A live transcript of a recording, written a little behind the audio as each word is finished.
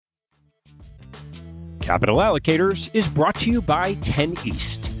Capital Allocators is brought to you by 10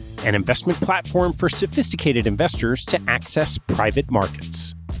 East, an investment platform for sophisticated investors to access private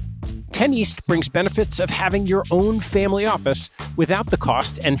markets. 10 East brings benefits of having your own family office without the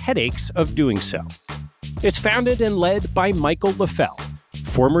cost and headaches of doing so. It's founded and led by Michael LaFell,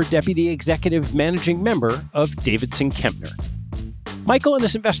 former Deputy Executive Managing Member of Davidson Kempner. Michael and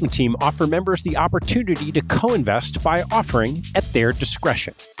his investment team offer members the opportunity to co-invest by offering at their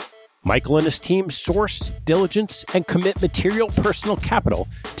discretion. Michael and his team source, diligence, and commit material personal capital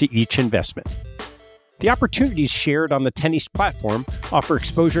to each investment. The opportunities shared on the 10 East platform offer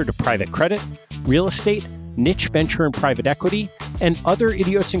exposure to private credit, real estate, niche venture and private equity, and other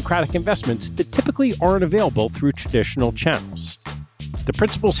idiosyncratic investments that typically aren't available through traditional channels. The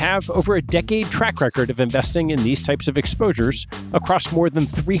principals have over a decade track record of investing in these types of exposures across more than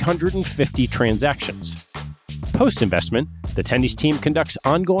 350 transactions. Post-investment, the 10 East team conducts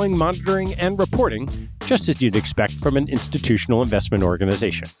ongoing monitoring and reporting, just as you'd expect from an institutional investment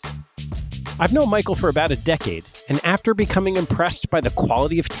organization. I've known Michael for about a decade, and after becoming impressed by the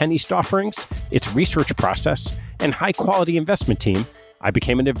quality of 10 East offerings, its research process, and high-quality investment team, I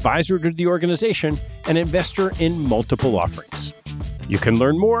became an advisor to the organization and investor in multiple offerings. You can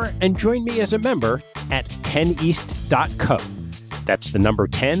learn more and join me as a member at 10east.co. That's the number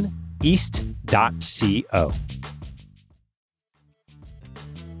 10, east.co.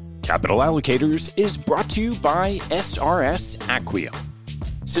 Capital Allocators is brought to you by SRS Acquiom.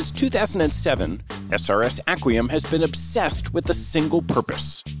 Since 2007, SRS Acquiom has been obsessed with a single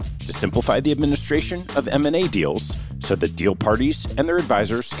purpose: to simplify the administration of M&A deals so that deal parties and their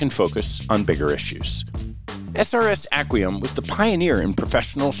advisors can focus on bigger issues. SRS Acquiom was the pioneer in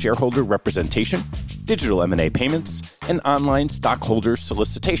professional shareholder representation, digital M&A payments, and online stockholder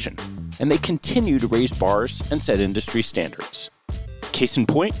solicitation, and they continue to raise bars and set industry standards. Case in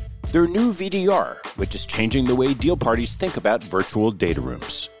point, their new VDR, which is changing the way deal parties think about virtual data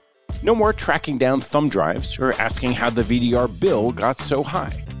rooms. No more tracking down thumb drives or asking how the VDR bill got so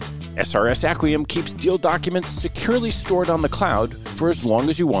high. SRS Acquiom keeps deal documents securely stored on the cloud for as long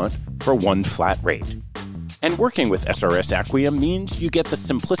as you want for one flat rate. And working with SRS Acquiom means you get the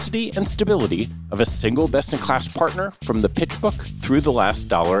simplicity and stability of a single best-in-class partner from the pitch book through the last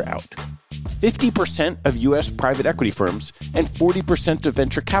dollar out. 50% of U.S. private equity firms and 40% of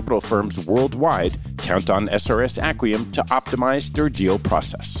venture capital firms worldwide count on SRS Acquiom to optimize their deal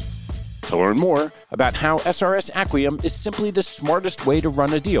process. To learn more about how SRS Acquiom is simply the smartest way to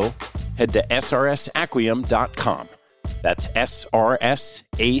run a deal, head to srsacquiom.com. That's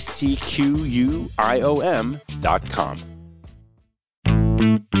srsacquiom.com.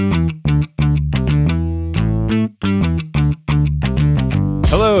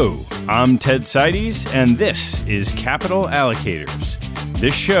 Hello, I'm Ted Seides, and this is Capital Allocators.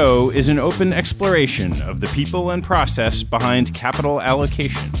 This show is an open exploration of the people and process behind capital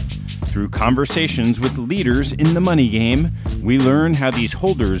allocation. Through conversations with leaders in the money game, we learn how these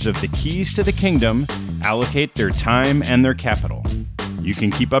holders of the keys to the kingdom allocate their time and their capital. You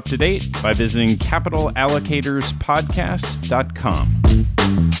can keep up to date by visiting capitalallocatorspodcast.com.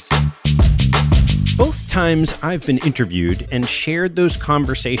 Both times I've been interviewed and shared those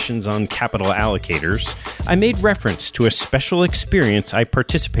conversations on Capital Allocators, I made reference to a special experience I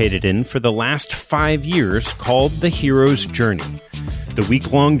participated in for the last 5 years called the Hero's Journey. The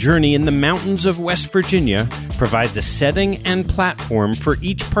week-long journey in the mountains of West Virginia provides a setting and platform for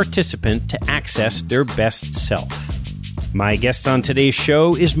each participant to access their best self. My guest on today's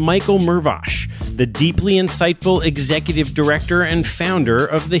show is Michael Mervosh, the deeply insightful executive director and founder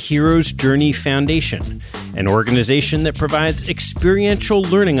of the Hero's Journey Foundation, an organization that provides experiential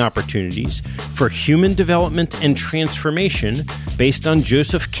learning opportunities for human development and transformation based on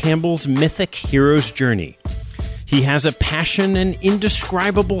Joseph Campbell's mythic Hero's Journey. He has a passion and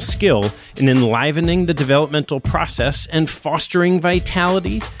indescribable skill in enlivening the developmental process and fostering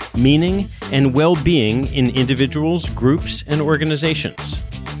vitality, meaning, and well-being in individuals, groups, and organizations.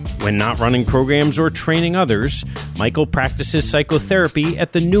 When not running programs or training others, Michael practices psychotherapy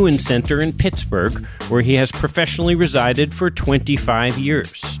at the Newen Center in Pittsburgh, where he has professionally resided for 25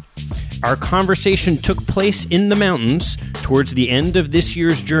 years. Our conversation took place in the mountains towards the end of this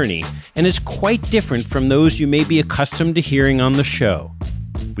year's journey and is quite different from those you may be accustomed to hearing on the show.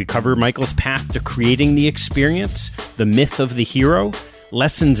 We cover Michael's path to creating the experience, the myth of the hero,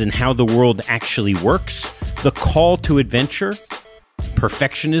 lessons in how the world actually works, the call to adventure,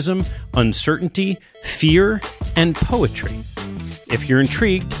 perfectionism, uncertainty, fear, and poetry. If you're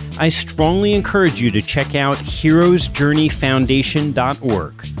intrigued, I strongly encourage you to check out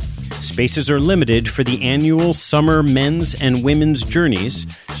heroesjourneyfoundation.org. Spaces are limited for the annual summer men's and women's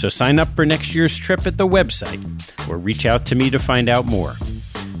journeys, so sign up for next year's trip at the website or reach out to me to find out more.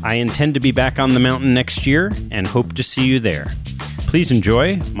 I intend to be back on the mountain next year and hope to see you there. Please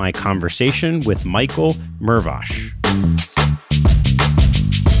enjoy my conversation with Michael Mervosh.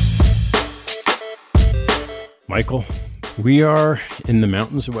 Michael, we are in the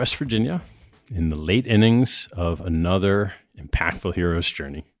mountains of West Virginia in the late innings of another impactful hero's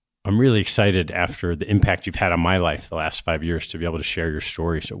journey. I'm really excited after the impact you've had on my life the last 5 years to be able to share your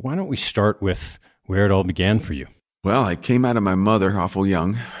story. So why don't we start with where it all began for you? Well, I came out of my mother awful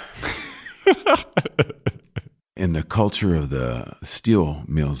young in the culture of the steel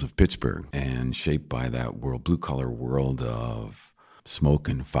mills of Pittsburgh and shaped by that world, blue-collar world of smoke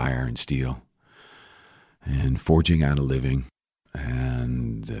and fire and steel and forging out a living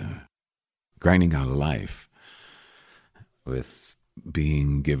and grinding out a life with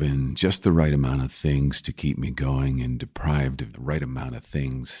being given just the right amount of things to keep me going and deprived of the right amount of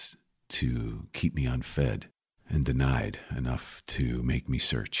things to keep me unfed and denied enough to make me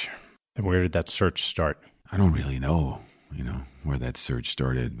search. And where did that search start? I don't really know, where that search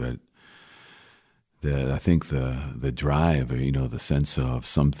started, but I think the drive, the sense of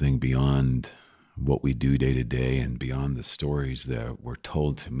something beyond what we do day to day and beyond the stories that were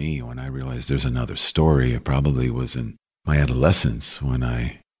told to me. When I realized there's another story, it probably was in my adolescence when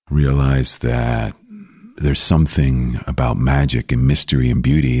I realized that there's something about magic and mystery and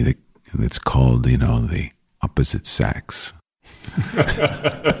beauty that's called, the opposite sex.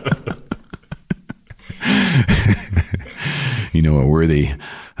 A worthy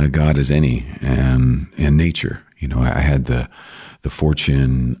God as any, and nature. I had the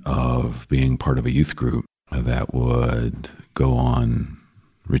fortune of being part of a youth group that would go on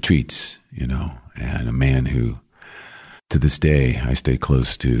retreats, and a man who, to this day, I stay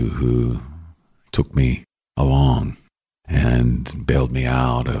close to, who took me along and bailed me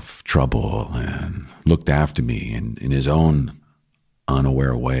out of trouble and looked after me and in his own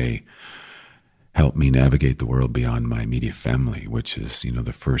unaware way helped me navigate the world beyond my immediate family, which is,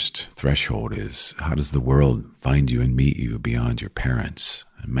 the first threshold is how does the world find you and meet you beyond your parents?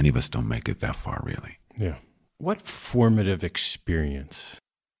 And many of us don't make it that far, really. Yeah. What formative experience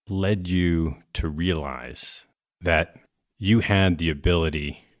led you to realize that you had the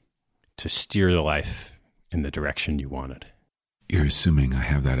ability to steer the life in the direction you wanted? You're assuming I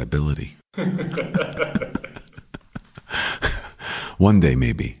have that ability. One day,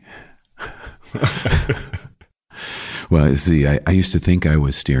 maybe. Well, see, I used to think I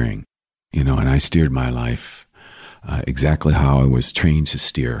was steering, and I steered my life exactly how I was trained to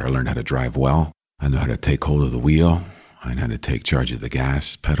steer. I learned how to drive well. I knew how to take hold of the wheel. I knew how to take charge of the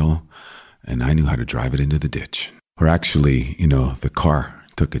gas pedal. And I knew how to drive it into the ditch. Or actually, the car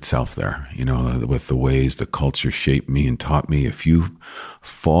took itself there, with the ways the culture shaped me and taught me. If you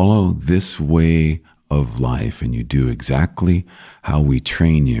follow this way of life and you do exactly how we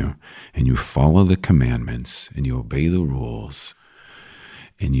train you and you follow the commandments and you obey the rules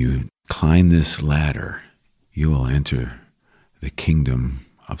and you climb this ladder, you will enter the kingdom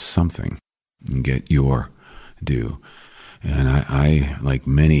of something and get your due. And I like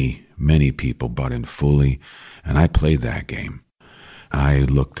many people, bought in fully, and I played that game. I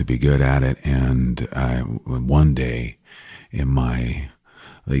looked to be good at it, and one day in my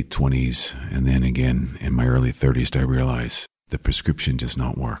late 20s and then again in my early 30s, I realized the prescription does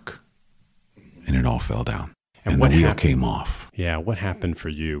not work, and it all fell down. And the wheel came off. Yeah, what happened for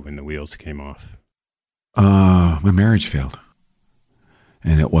you when the wheels came off? My marriage failed,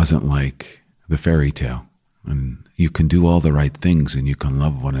 and it wasn't like the fairy tale. And you can do all the right things and you can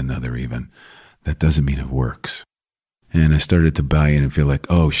love one another even. That doesn't mean it works. And I started to buy in and feel like,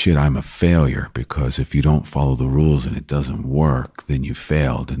 oh shit, I'm a failure, because if you don't follow the rules and it doesn't work, then you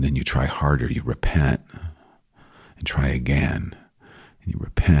failed, and then you try harder, you repent and try again. And you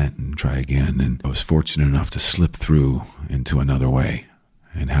repent and try again. And I was fortunate enough to slip through into another way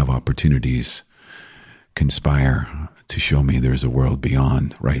and have opportunities conspire to show me there's a world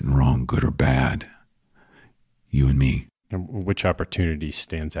beyond right and wrong, good or bad. You and me. And which opportunity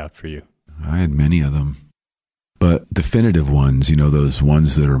stands out for you? I had many of them. But definitive ones, those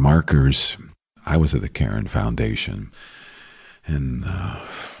ones that are markers. I was at the Cairn Foundation in,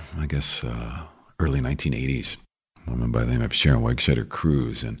 I guess, early 1980s. A woman by the name of Sharon Wegshedder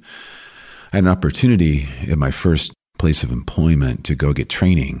Cruz. And I had an opportunity at my first place of employment to go get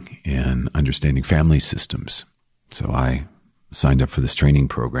training in understanding family systems. So I signed up for this training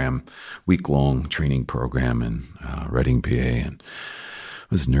program, week-long training program in Reading, PA, and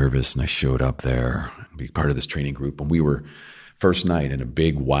was nervous, and I showed up there to be part of this training group, and we were First night in a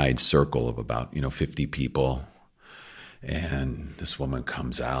big wide circle of about 50 people, and this woman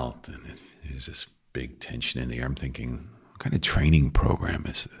comes out, and there's this big tension in the air. I'm thinking, what kind of training program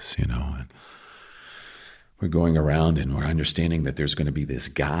is this? And we're going around and we're understanding that there's going to be this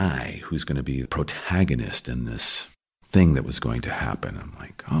guy who's going to be the protagonist in this thing that was going to happen. I'm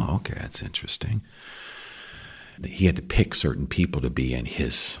like, oh, okay, that's interesting. He had to pick certain people to be in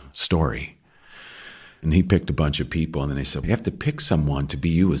his story. And he picked a bunch of people, and then they said, you have to pick someone to be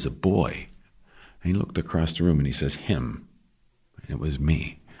you as a boy. And he looked across the room and he says, him. And it was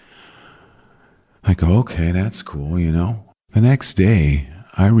me. I go, okay, that's cool, The next day,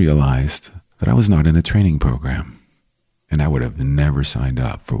 I realized that I was not in a training program, and I would have never signed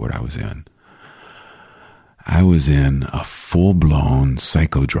up for what I was in. I was in a full-blown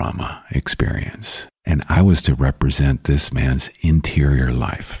psychodrama experience, and I was to represent this man's interior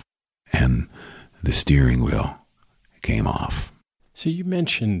life, and the steering wheel came off. So you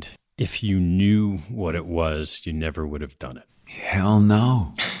mentioned if you knew what it was, you never would have done it. Hell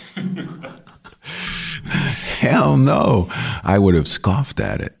no. Hell no. I would have scoffed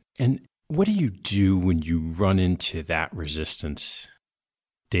at it. And what do you do when you run into that resistance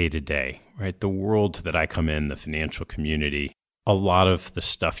day to day, right? The world that I come in, the financial community, a lot of the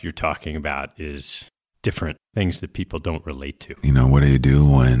stuff you're talking about is different things that people don't relate to. What do you do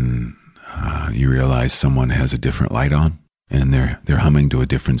when you realize someone has a different light on and they're humming to a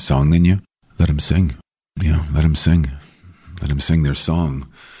different song than you? Let them sing. Let them sing. Let them sing their song.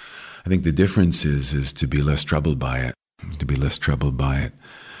 I think the difference is to be less troubled by it,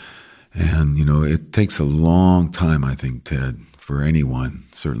 And, it takes a long time, I think, Ted, for anyone,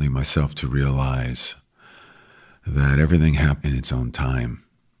 certainly myself, to realize that everything happened in its own time,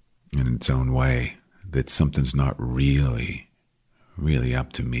 in its own way, that something's not really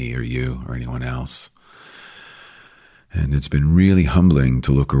up to me or you or anyone else. And it's been really humbling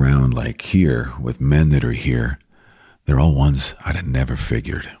to look around like here with men that are here. They're all ones I'd have never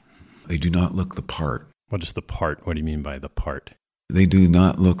figured. They do not look the part. What is the part? What do you mean by the part? They do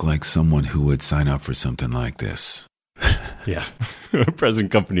not look like someone who would sign up for something like this. Yeah, present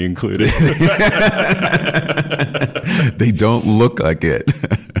company included. They don't look like it.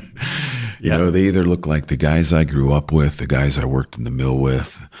 Yeah. They either look like the guys I grew up with, the guys I worked in the mill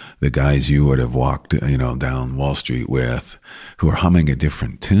with, the guys you would have walked, down Wall Street with, who are humming a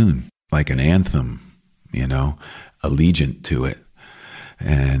different tune, like an anthem, allegiant to it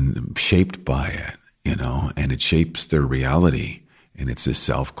and shaped by it, and it shapes their reality. And it's a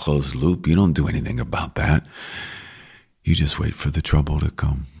self-closed loop. You don't do anything about that. You just wait for the trouble to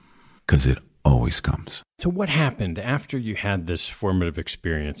come, because it always comes. So what happened after you had this formative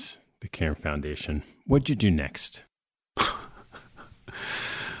experience, the Cairn Foundation? What'd you do next?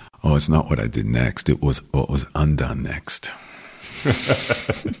 Oh, it's not what I did next. It was what was undone next.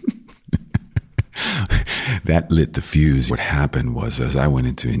 That lit the fuse. What happened was, as I went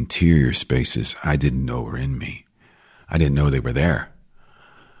into interior spaces I didn't know were in me. I didn't know they were there.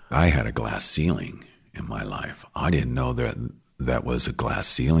 I had a glass ceiling in my life. I didn't know that was a glass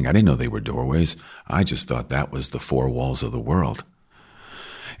ceiling. I didn't know they were doorways. I just thought that was the four walls of the world.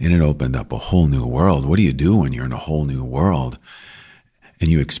 And it opened up a whole new world. What do you do when you're in a whole new world and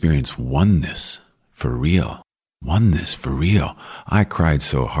you experience oneness for real? Oneness for real. I cried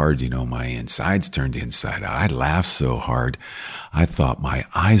so hard, my insides turned inside out. I laughed so hard, I thought my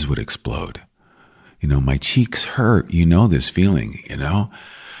eyes would explode. My cheeks hurt. This feeling, And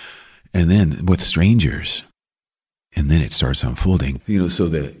then with strangers. And then it starts unfolding. So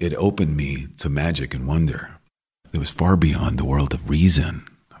that it opened me to magic and wonder. It was far beyond the world of reason.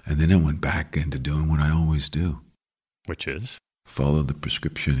 And then I went back into doing what I always do. Which is? Follow the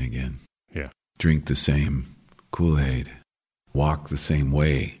prescription again. Yeah. Drink the same Kool-Aid. Walk the same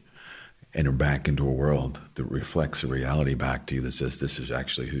way. Enter back into a world that reflects a reality back to you that says this is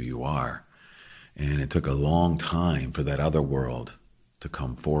actually who you are. And it took a long time for that other world to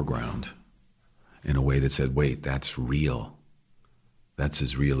come foreground in a way that said, wait, that's real. That's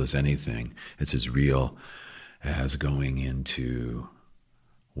as real as anything. It's as real as going into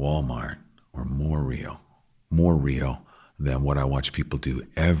Walmart, or more real than what I watch people do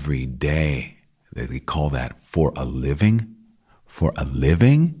every day. They call that for a living. For a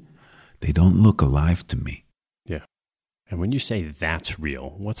living? They don't look alive to me. Yeah. And when you say that's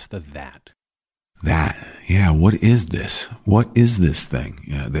real, what's the that? What is this? What is this thing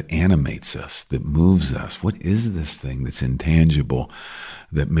that animates us, that moves us? What is this thing that's intangible,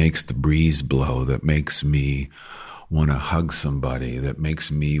 that makes the breeze blow, that makes me want to hug somebody, that makes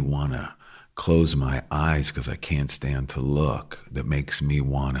me want to close my eyes because I can't stand to look, that makes me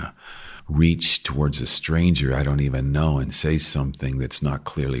want to reach towards a stranger I don't even know and say something that's not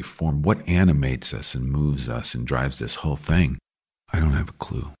clearly formed? What animates us and moves us and drives this whole thing? I don't have a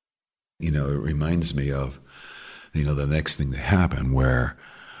clue. It reminds me of, the next thing that happened, where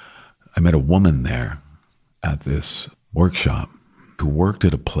I met a woman there at this workshop who worked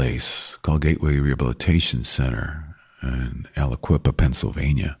at a place called Gateway Rehabilitation Center in Aliquippa,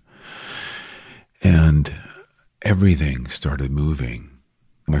 Pennsylvania. And everything started moving.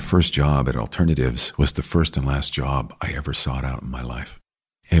 My first job at Alternatives was the first and last job I ever sought out in my life.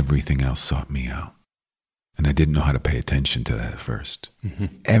 Everything else sought me out. And I didn't know how to pay attention to that at first. Mm-hmm.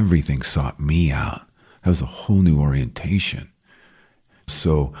 Everything sought me out. That was a whole new orientation.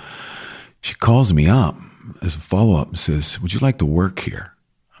 So she calls me up as a follow-up and says, "Would you like to work here?"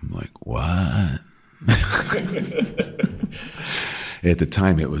 I'm like, "What?" At the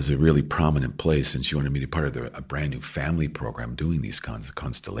time, it was a really prominent place, and she wanted me to be part of a brand new family program doing these kinds of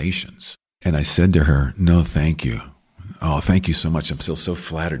constellations. And I said to her, "No, thank you. Oh, thank you so much. I'm still so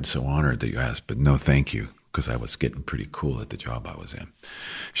flattered, so honored that you asked, but no, thank you," because I was getting pretty cool at the job I was in.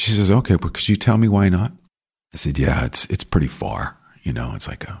 She says, "Okay, but could you tell me why not?" I said, "Yeah, it's pretty far. It's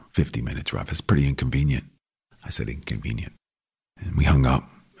like a 50-minute drive. It's pretty inconvenient." I said, "Inconvenient." And we hung up,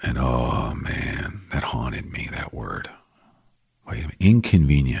 and oh man, that haunted me, that word. Wait a minute,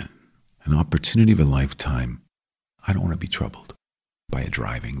 inconvenient, an opportunity of a lifetime. I don't want to be troubled by a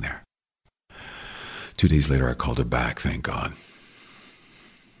driving there. 2 days later, I called her back, thank God.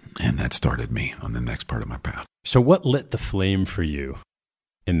 And that started me on the next part of my path. So what lit the flame for you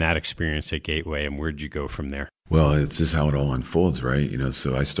in that experience at Gateway, and where'd you go from there? Well, it's just how it all unfolds, right?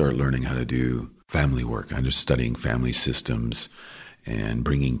 So I started learning how to do family work. I'm just studying family systems and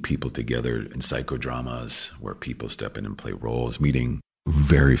bringing people together in psychodramas where people step in and play roles, meeting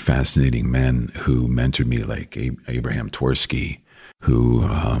very fascinating men who mentored me, like Abraham Tversky, who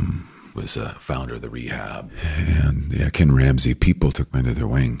was a founder of the rehab, and Ken Ramsey. People took me under their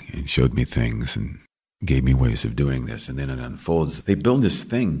wing and showed me things and gave me ways of doing this, and then it unfolds. They built this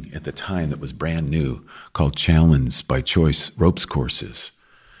thing at the time that was brand new called Challenge by Choice ropes courses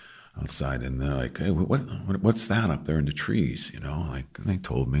outside, and they're like, "Hey, what's that up there in the trees?" And they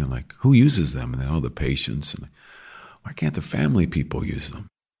told me, like, "Who uses them?" And all the patients, and why can't the family people use them?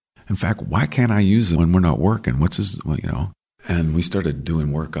 In fact, why can't I use them when we're not working? And we started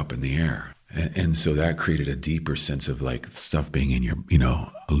doing work up in the air. And so that created a deeper sense of like stuff being in your,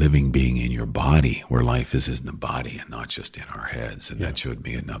 a living being in your body, where life is in the body and not just in our heads. And that showed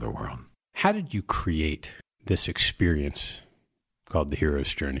me another world. How did you create this experience called the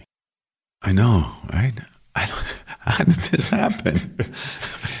hero's journey? I know, right? How did this happen?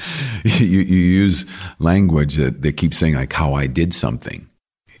 you use language that keeps saying like how I did something,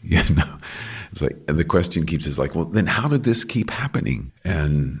 It's like, and the question is like, well, then how did this keep happening?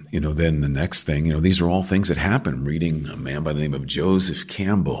 And, then the next thing, these are all things that happen. I'm reading a man by the name of Joseph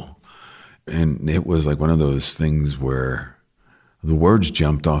Campbell. And it was like one of those things where the words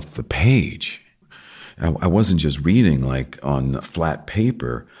jumped off the page. I wasn't just reading like on flat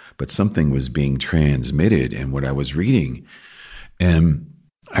paper, but something was being transmitted in what I was reading. And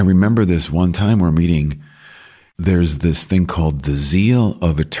I remember this one time we're meeting. There's this thing called the zeal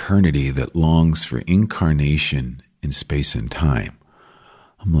of eternity that longs for incarnation in space and time.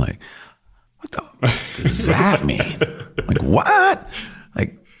 I'm like, what does that mean? Like, what?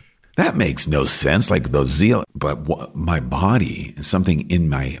 Like, that makes no sense. Like, the zeal. But my body and something in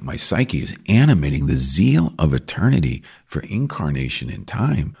my psyche is animating the zeal of eternity for incarnation in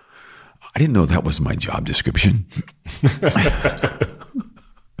time. I didn't know that was my job description.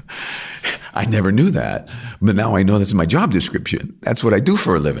 I never knew that, but now I know that's my job description. That's what I do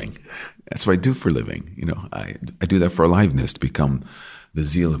for a living. I do that for aliveness, to become the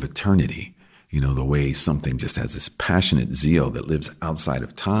zeal of eternity. The way something just has this passionate zeal that lives outside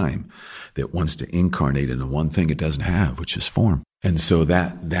of time, that wants to incarnate into one thing it doesn't have, which is form. And so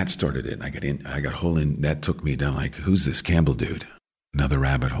that started it. I got whole in. That took me down like, who's this Campbell dude? Another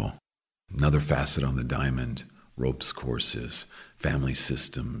rabbit hole, another facet on the diamond. Ropes courses, family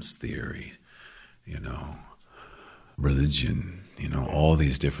systems theory, religion, all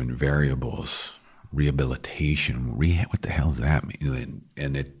these different variables, rehabilitation. What the hell does that mean?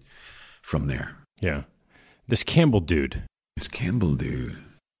 And it from there. Yeah. This Campbell dude.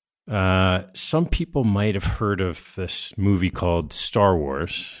 Some people might have heard of this movie called Star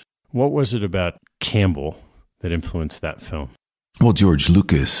Wars. What was it about Campbell that influenced that film? Well, George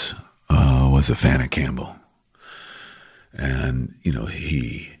Lucas was a fan of Campbell. And,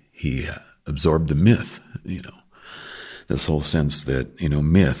 he absorbed the myth, this whole sense that,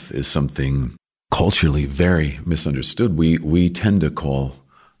 myth is something culturally very misunderstood. We tend to call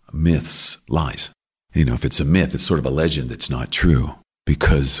myths lies. If it's a myth, it's sort of a legend that's not true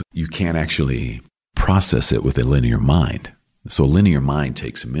because you can't actually process it with a linear mind. So a linear mind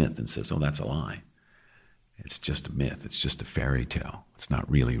takes a myth and says, oh, that's a lie. It's just a myth. It's just a fairy tale. It's not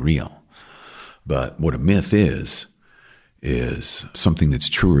really real. But what a myth is something that's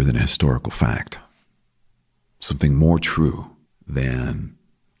truer than a historical fact. Something more true than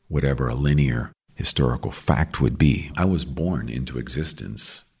whatever a linear historical fact would be. I was born into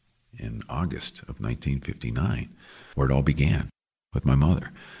existence in August of 1959, where it all began with my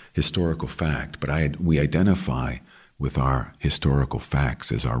mother. Historical fact, but we identify with our historical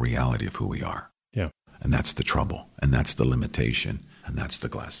facts as our reality of who we are. Yeah. And that's the trouble, and that's the limitation, and that's the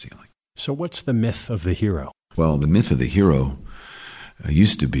glass ceiling. So what's the myth of the hero? Well, the myth of the hero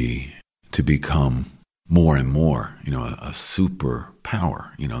used to be to become more and more, a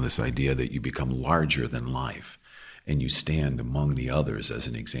superpower, this idea that you become larger than life and you stand among the others as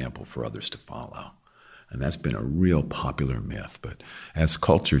an example for others to follow. And that's been a real popular myth. But as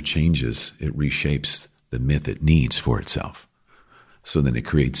culture changes, it reshapes the myth it needs for itself. So then it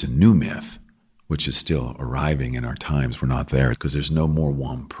creates a new myth, which is still arriving in our times. We're not there because there's no more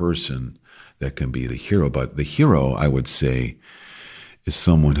one person that can be the hero. But the hero, I would say, is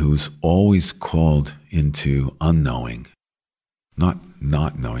someone who's always called into unknowing.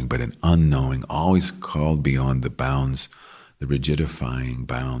 Not knowing, but an unknowing, always called beyond the bounds, the rigidifying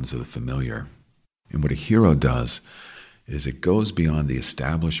bounds of the familiar. And what a hero does is it goes beyond the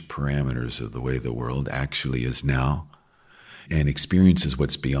established parameters of the way the world actually is now and experiences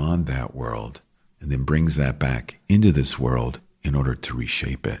what's beyond that world and then brings that back into this world in order to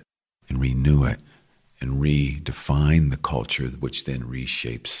reshape it and renew it and redefine the culture, which then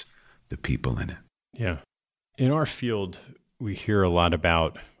reshapes the people in it. Yeah. In our field, we hear a lot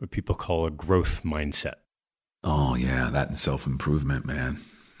about what people call a growth mindset. Oh, yeah, that and self-improvement, man.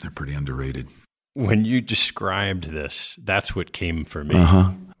 They're pretty underrated. When you described this, that's what came for me,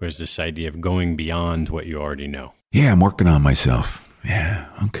 was this idea of going beyond what you already know. Yeah, I'm working on myself. Yeah,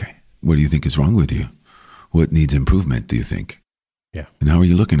 okay. What do you think is wrong with you? What needs improvement, do you think? Yeah. And how are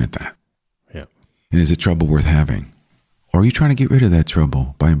you looking at that? Yeah. And is it trouble worth having? Or are you trying to get rid of that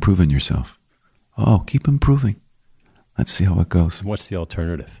trouble by improving yourself? Oh, keep improving. Let's see how it goes. What's the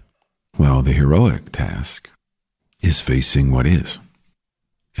alternative? Well, the heroic task is facing what is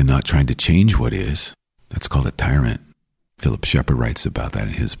and not trying to change what is. That's called a tyrant. Philip Shepard writes about that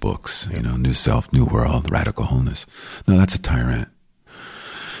in his books, New Self, New World, Radical Wholeness. No, that's a tyrant.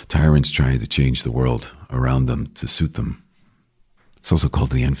 Tyrants try to change the world around them to suit them. It's also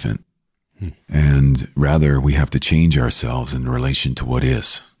called the infant. And rather, we have to change ourselves in relation to what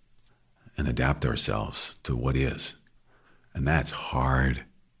is and adapt ourselves to what is. And that's hard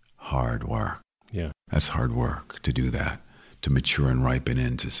work. Yeah. That's hard work to do that, to mature and ripen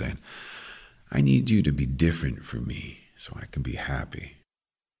into saying, I need you to be different from me so I can be happy.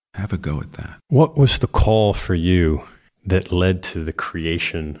 Have a go at that. What was the call for you that led to the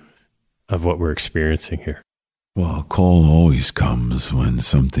creation of what we're experiencing here? Well, a call always comes when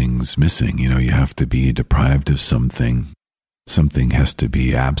something's missing. You have to be deprived of something. Something has to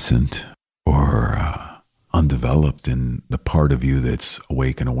be absent or undeveloped, and the part of you that's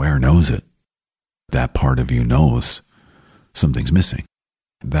awake and aware knows it. That part of you knows something's missing.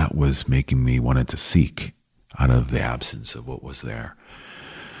 That was making me wanted to seek out of the absence of what was there.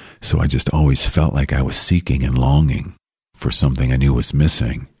 So I just always felt like I was seeking and longing for something I knew was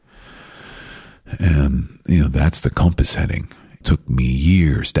missing. And, that's the compass heading. It took me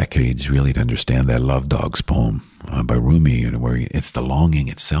years, decades really to understand that Love Dogs poem by Rumi, where it's the longing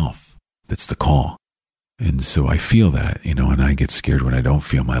itself that's the call. And so I feel that, and I get scared when I don't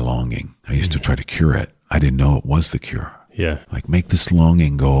feel my longing. I used to try to cure it. I didn't know it was the cure. Yeah. Like, make this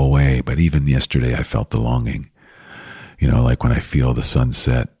longing go away. But even yesterday, I felt the longing. Like when I feel the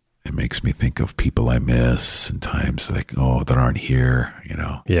sunset, it makes me think of people I miss and times that aren't here,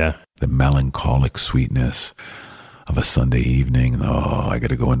 Yeah. The melancholic sweetness of a Sunday evening. Oh, I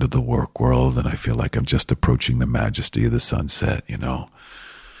got to go into the work world and I feel like I'm just approaching the majesty of the sunset,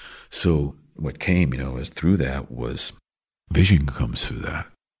 So what came, is through that was vision comes through that.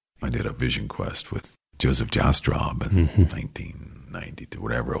 I did a vision quest with Joseph Jastrob in 1992,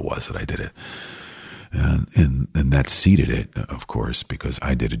 whatever it was that I did it. And that seeded it, of course, because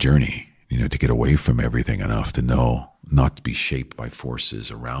I did a journey, to get away from everything enough to know not to be shaped by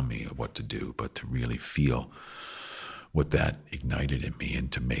forces around me of what to do, but to really feel what that ignited in me and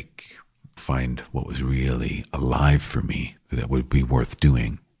to find what was really alive for me, that it would be worth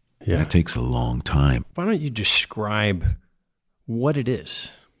doing. Yeah. That takes a long time. Why don't you describe what it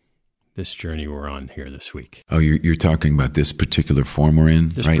is this journey we're on here this week? Oh, you're talking about this particular form we're in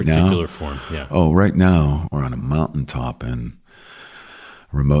This right now? This particular form, yeah. Oh, right now we're on a mountaintop in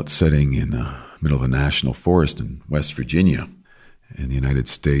a remote setting in the middle of a national forest in West Virginia in the United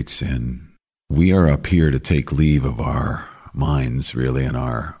States. And we are up here to take leave of our minds, really, and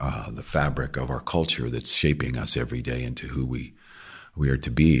our the fabric of our culture that's shaping us every day into who we are to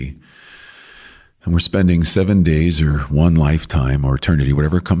be. And we're spending 7 days or one lifetime or eternity,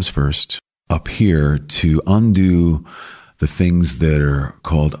 whatever comes first, up here to undo the things that are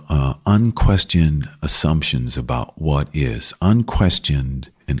called unquestioned assumptions about what is. Unquestioned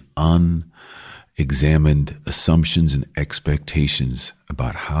and unexamined assumptions and expectations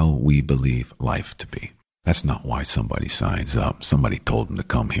about how we believe life to be. That's not why somebody signs up. Somebody told them to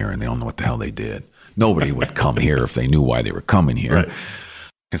come here and they don't know what the hell they did. Nobody would come here if they knew why they were coming here. Right.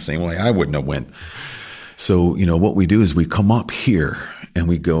 The same way I wouldn't have went. So, what we do is we come up here and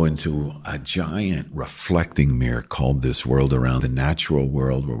we go into a giant reflecting mirror called this world around the natural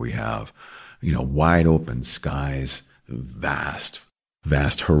world where we have, wide open skies, vast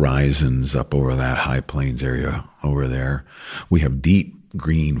horizons up over that high plains area over there. We have deep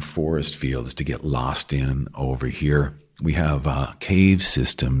green forest fields to get lost in over here. We have cave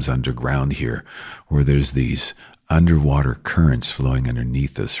systems underground here where there's these underwater currents flowing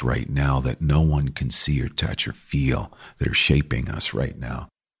underneath us right now that no one can see or touch or feel, that are shaping us right now.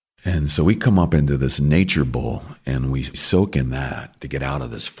 And so we come up into this nature bowl and we soak in that to get out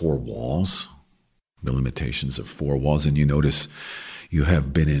of this four walls, the limitations of four walls. And you notice you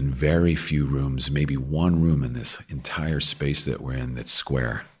have been in very few rooms, maybe one room in this entire space that we're in that's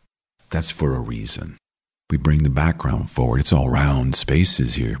square. That's for a reason. We bring the background forward. It's all round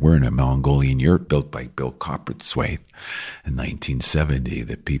spaces here. We're in a Mongolian yurt built by Bill Copperthwaite in 1970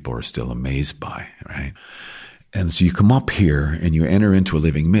 that people are still amazed by, right? And so you come up here and you enter into a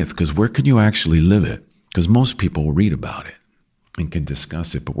living myth, because where can you actually live it? Because most people will read about it and can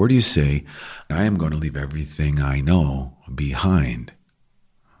discuss it. But where do you say, I am going to leave everything I know behind,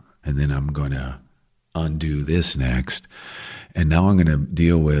 and then I'm going to undo this next, and now I'm going to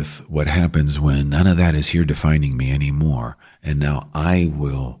deal with what happens when none of that is here defining me anymore. And now I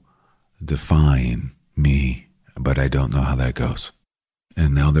will define me, but I don't know how that goes.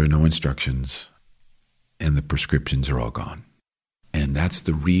 And now there are no instructions, and the prescriptions are all gone. And that's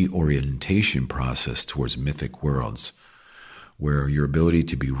the reorientation process towards mythic worlds, where your ability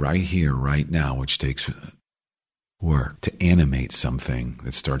to be right here, right now, which takes work to animate something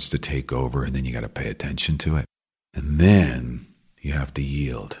that starts to take over, and then you got to pay attention to it. And then you have to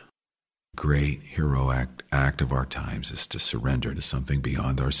yield. Great heroic act of our times is to surrender to something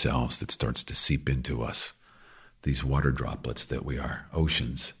beyond ourselves that starts to seep into us. These water droplets that we are,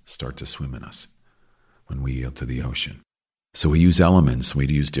 oceans, start to swim in us when we yield to the ocean. So we use elements. We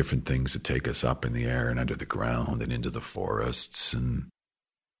use different things to take us up in the air and under the ground and into the forests and,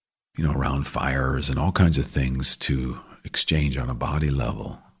 around fires and all kinds of things to exchange on a body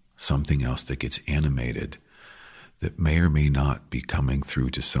level, something else that gets animated that may or may not be coming through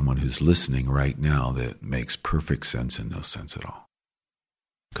to someone who's listening right now that makes perfect sense and no sense at all.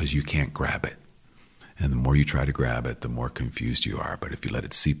 Because you can't grab it. And the more you try to grab it, the more confused you are. But if you let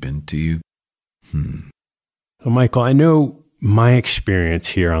it seep into you, Well, Michael, I know my experience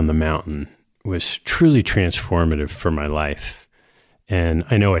here on the mountain was truly transformative for my life. And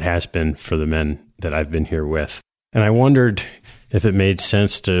I know it has been for the men that I've been here with. And I wondered if it made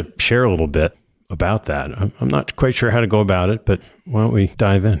sense to share a little bit about that. I'm not quite sure how to go about it, but why don't we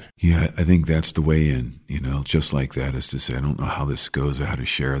dive in? Yeah, I think that's the way in, just like that, is to say, I don't know how this goes or how to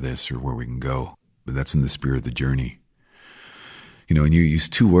share this or where we can go, but that's in the spirit of the journey. And you use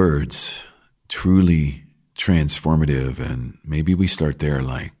two words, truly transformative, and maybe we start there,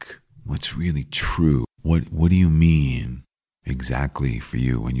 like, what's really true? What do you mean exactly for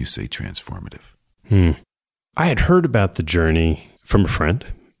you when you say transformative? I had heard about the journey from a friend,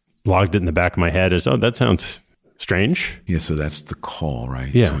 logged it in the back of my head as, that sounds strange. Yeah, so that's the call,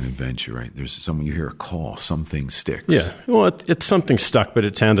 right? Yeah. To an adventure, right? There's someone, you hear a call, something sticks. Yeah, well, it's something stuck, but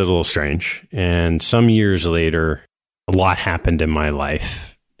it sounded a little strange. And some years later, a lot happened in my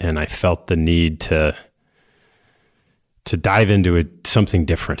life, and I felt the need to dive into something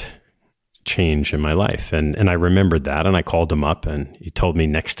different, change in my life. And I remembered that, and I called him up, and he told me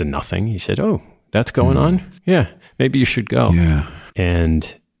next to nothing. He said, "Oh, that's going on? Yeah, maybe you should go." Yeah.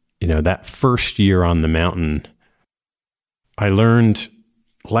 And, that first year on the mountain, I learned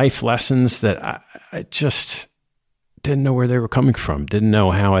life lessons that I just didn't know where they were coming from, didn't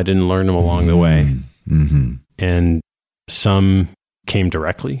know how. I didn't learn them along the way. Mm-hmm. And some came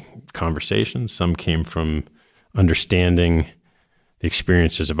directly, conversations. Some came from understanding the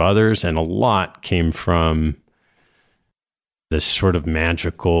experiences of others, and a lot came from this sort of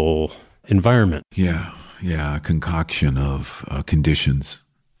magical environment. Yeah, a concoction of conditions.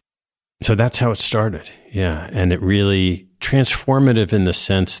 So that's how it started. Yeah. And it really transformative in the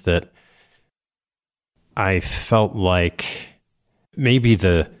sense that I felt like maybe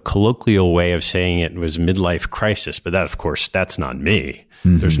the colloquial way of saying it was midlife crisis, but that, of course, that's not me.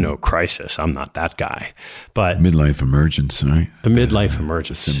 Mm-hmm. There's no crisis. I'm not that guy. But midlife emergence, right? The midlife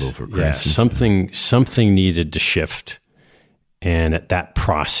emergence. A symbol for crisis. Yeah, something needed to shift. And at that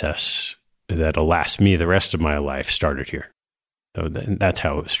process that'll last me the rest of my life started here. So that's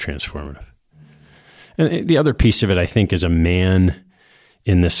how it was transformative. And the other piece of it, I think, is a man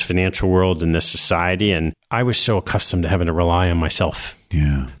in this financial world, in this society. And I was so accustomed to having to rely on myself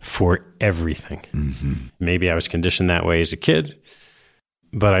for everything. Mm-hmm. Maybe I was conditioned that way as a kid,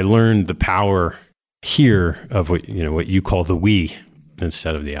 but I learned the power here of what you call the we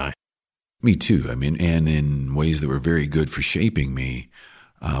instead of the I. Me too. I mean, and in ways that were very good for shaping me,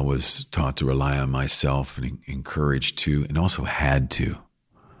 I was taught to rely on myself and encouraged to, and also had to.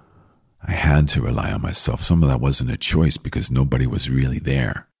 I had to rely on myself. Some of that wasn't a choice because nobody was really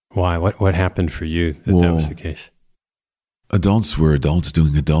there. Why? What happened for you that was the case? Adults were adults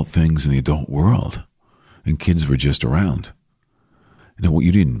doing adult things in the adult world, and kids were just around.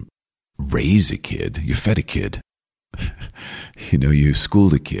 You didn't raise a kid. You fed a kid. You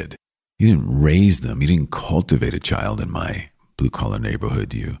schooled a kid. You didn't raise them. You didn't cultivate a child in my blue-collar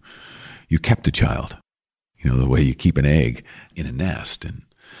neighborhood. You kept a child, the way you keep an egg in a nest and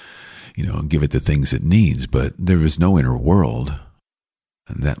give it the things it needs. But there was no inner world,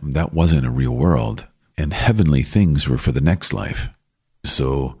 and that wasn't a real world. And heavenly things were for the next life.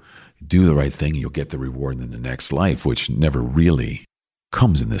 So do the right thing, and you'll get the reward in the next life, which never really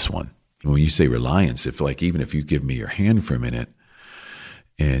comes in this one. When you say reliance, even if you give me your hand for a minute,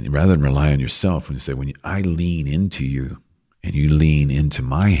 and rather than rely on yourself, when you say, I lean into you and you lean into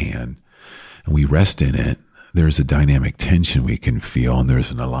my hand and we rest in it, there's a dynamic tension we can feel, and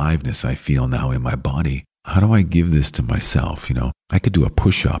there's an aliveness I feel now in my body. How do I give this to myself? I could do a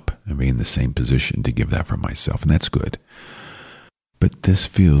push-up and be in the same position to give that for myself, and that's good. But this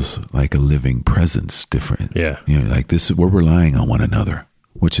feels like a living presence, different. Yeah. Like this, we're relying on one another,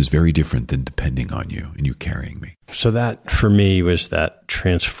 which is very different than depending on you and you carrying me. So that, for me, was that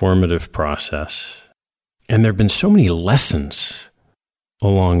transformative process. And there have been so many lessons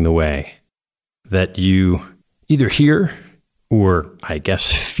along the way that you either hear or, I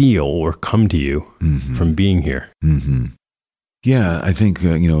guess, feel or come to you from being here. Mm-hmm. Yeah, I think,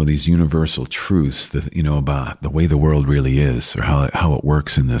 these universal truths, about the way the world really is or how it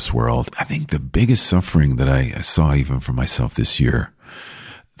works in this world. I think the biggest suffering that I saw even for myself this year,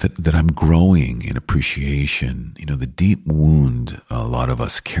 that I'm growing in appreciation, the deep wound a lot of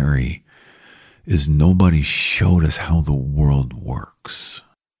us carry is nobody showed us how the world works.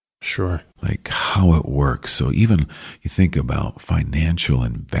 Sure. Like how it works. So even you think about financial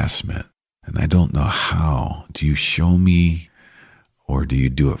investment, and I don't know how. Do you show me or do you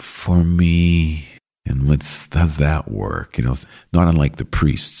do it for me? And how's that work? Not unlike the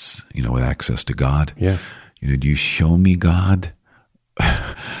priests, with access to God. Yeah. Do you show me God?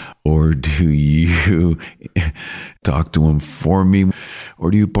 Or do you talk to him for me? Or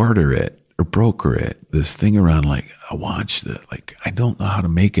do you barter it or broker it? This thing around a watch that I don't know how to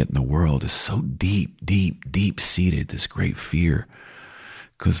make it in the world is so deep seated, this great fear.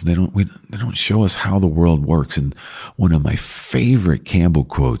 Because they don't show us how the world works. And one of my favorite Campbell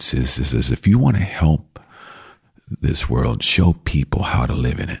quotes is if you want to help this world, show people how to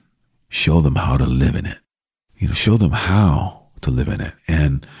live in it. Show them how to live in it. Show them how to live in it.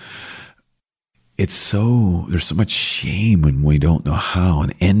 And there's so much shame when we don't know how,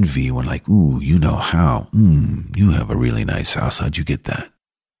 and envy when ooh, you know how. You have a really nice house. How'd you get that?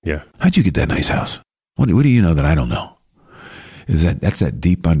 Yeah. How'd you get that nice house? What do you know that I don't know? That's that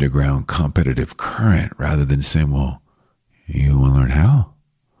deep underground competitive current rather than saying, well, you want to learn how?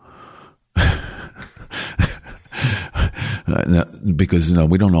 Because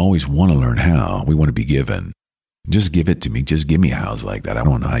we don't always want to learn how. We want to be given. Just give it to me. Just give me a house like that. I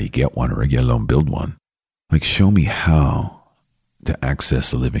don't know how you get one or get alone build one. Show me how to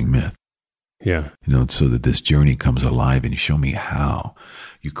access a living myth. Yeah. So that this journey comes alive, and you show me how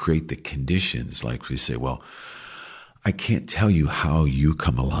you create the conditions. Like we say, well, I can't tell you how you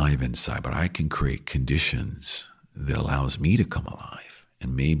come alive inside, but I can create conditions that allows me to come alive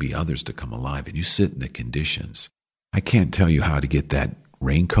and maybe others to come alive. And you sit in the conditions. I can't tell you how to get that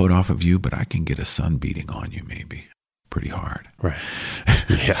raincoat off of you, but I can get a sun beating on you maybe. pretty hard. Right.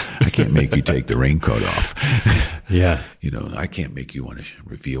 Yeah. I can't make you take the raincoat off. Yeah. I can't make you want to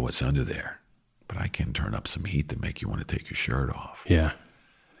reveal what's under there, but I can turn up some heat to make you want to take your shirt off. Yeah.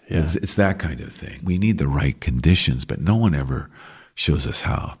 Yeah. It's that kind of thing. We need the right conditions, but no one ever shows us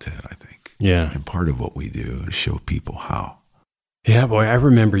how, Ted, I think. Yeah. And part of what we do is show people how. Yeah, boy, I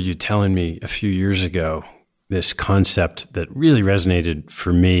remember you telling me a few years ago this concept that really resonated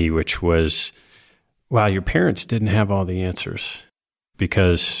for me, which was, wow, your parents didn't have all the answers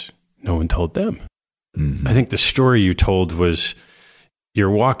because no one told them. Mm-hmm. I think the story you told was you're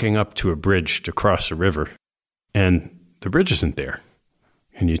walking up to a bridge to cross a river and the bridge isn't there.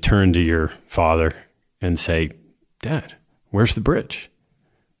 And you turn to your father and say, Dad, where's the bridge?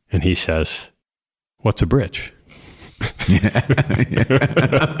 And he says, what's a bridge? Yeah.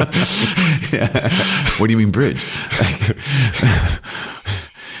 What do you mean bridge?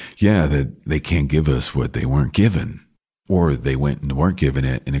 Yeah, that they can't give us what they weren't given, or they went and weren't given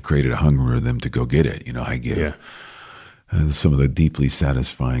it, and it created a hunger for them to go get it. I give some of the deeply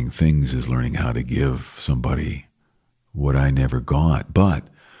satisfying things is learning how to give somebody what I never got. But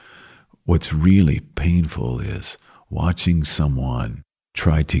what's really painful is watching someone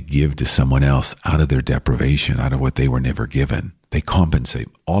try to give to someone else out of their deprivation, out of what they were never given. They compensate.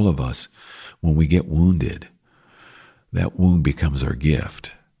 All of us, when we get wounded, that wound becomes our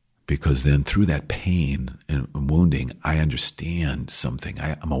gift, because then through that pain and wounding, I understand something.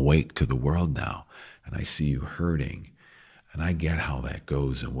 I'm awake to the world now, and I see you hurting, and I get how that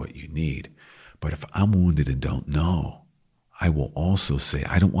goes and what you need. But if I'm wounded and don't know, I will also say,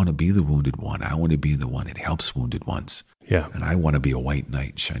 I don't want to be the wounded one. I want to be the one that helps wounded ones. Yeah. And I want to be a white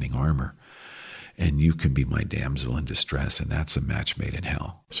knight in shining armor. And you can be my damsel in distress, and that's a match made in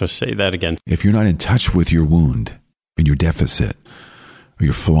hell. So say that again. If you're not in touch with your wound and your deficit or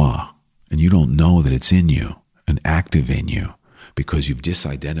your flaw, and you don't know that it's in you and active in you because you've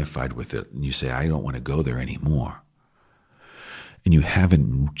disidentified with it, and you say, I don't want to go there anymore, and you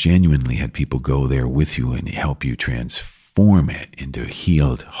haven't genuinely had people go there with you and help you transform it into a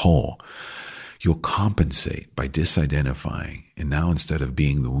healed whole, you'll compensate by disidentifying. And now instead of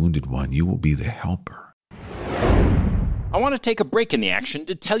being the wounded one, you will be the helper. I want to take a break in the action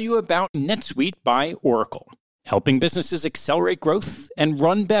to tell you about NetSuite by Oracle, helping businesses accelerate growth and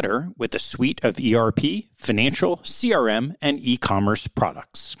run better with a suite of ERP, financial, CRM, and e-commerce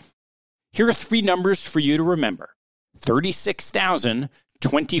products. Here are 3 numbers for you to remember: 36,000,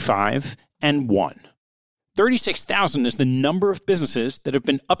 25, and 1. 36,000 is the number of businesses that have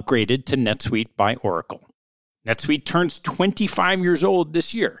been upgraded to NetSuite by Oracle. NetSuite turns 25 years old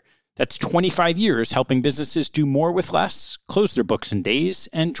this year. That's 25 years helping businesses do more with less, close their books in days,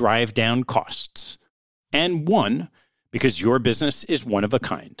 and drive down costs. And 1, because your business is one of a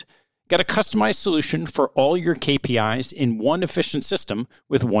kind. Get a customized solution for all your KPIs in one efficient system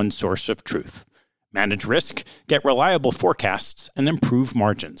with one source of truth. Manage risk, get reliable forecasts, and improve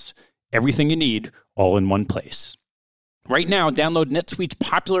margins. Everything you need, all in one place. Right now, download NetSuite's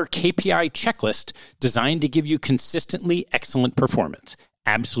popular KPI checklist designed to give you consistently excellent performance,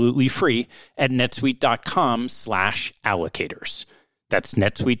 absolutely free at netsuite.com/allocators. That's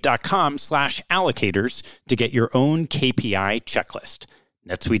netsuite.com/allocators to get your own KPI checklist.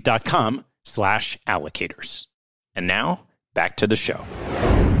 netsuite.com/allocators. And now, back to the show.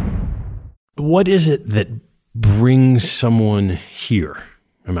 What is it that brings someone here?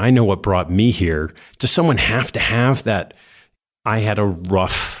 I mean, I know what brought me here. Does someone have to have that, I had a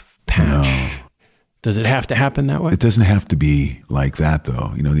rough patch? No. Does it have to happen that way? It doesn't have to be like that,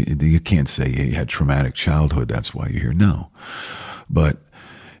 though. You can't say you had traumatic childhood, that's why you're here. No. But,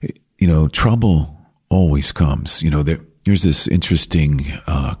 trouble always comes. There's this interesting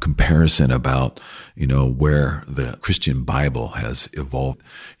comparison about, where the Christian Bible has evolved.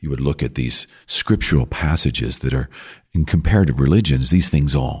 You would look at these scriptural passages that are in comparative religions. These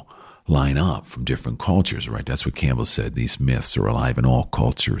things all line up from different cultures, right? That's what Campbell said. These myths are alive in all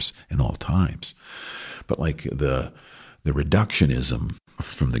cultures and all times. But like the reductionism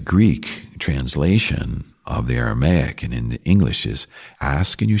from the Greek translation of the Aramaic and into English is,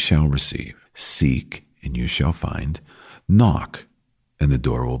 ask and you shall receive, seek and you shall find, knock and the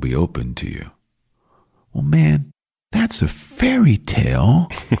door will be opened to you. Well, man, that's a fairy tale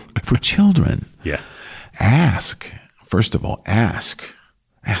for children. Yeah. Ask. First of all, ask.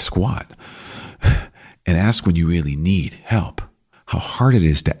 Ask what? And ask when you really need help. How hard it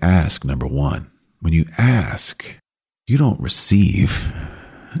is to ask, number one. When you ask, you don't receive,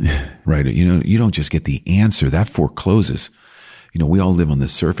 right? You don't just get the answer. That forecloses. We all live on the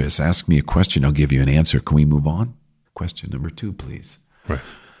surface. Ask me a question, I'll give you an answer. Can we move on? Question number 2, please. Right.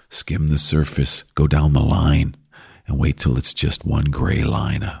 Skim the surface, go down the line, and wait till it's just one gray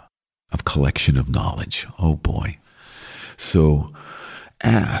line of collection of knowledge. Oh boy. So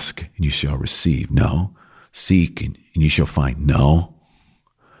ask and you shall receive. No. Seek and you shall find. No.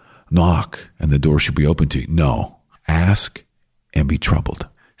 Knock and the door shall be open to you. No. Ask and be troubled.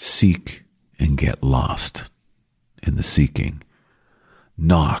 Seek and get lost in the seeking.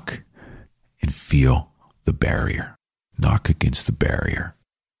 Knock and feel the barrier. Knock against the barrier.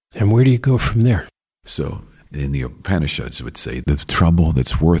 And where do you go from there? So in the Upanishads would say the trouble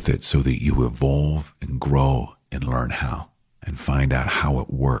that's worth it so that you evolve and grow and learn how and find out how it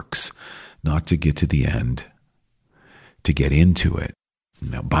works, not to get to the end, to get into it.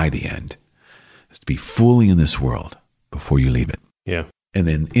 Now, by the end, is to be fully in this world before you leave it. Yeah. And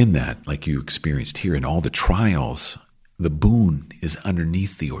then in that, like you experienced here, in all the trials, the boon is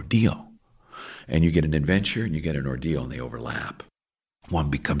underneath the ordeal. And you get an adventure and you get an ordeal and they overlap.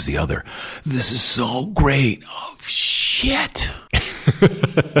 One becomes the other. This is so great. Oh, shit.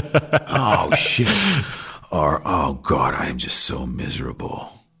 Oh, shit. Or, oh, God, I am just so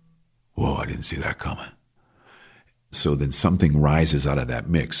miserable. Whoa, I didn't see that coming. So then something rises out of that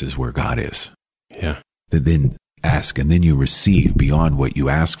mix is where God is. Yeah. Then ask, and then you receive beyond what you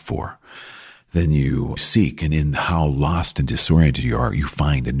ask for. Then you seek, and in how lost and disoriented you are, you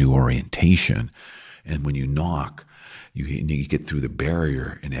find a new orientation. And when you knock, you get through the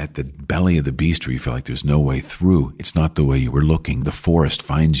barrier, and at the belly of the beast where you feel like there's no way through, it's not the way you were looking. The forest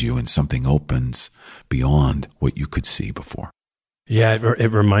finds you, and something opens beyond what you could see before. Yeah,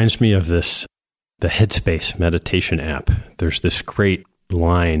 it reminds me of the Headspace meditation app. There's this great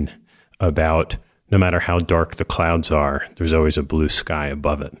line about no matter how dark the clouds are, there's always a blue sky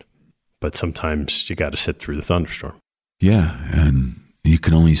above it. But sometimes you got to sit through the thunderstorm. Yeah, and you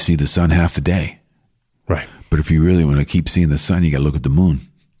can only see the sun half the day. Right. But if you really want to keep seeing the sun, you got to look at the moon.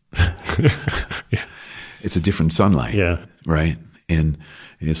 Yeah. It's a different sunlight. Yeah. Right? And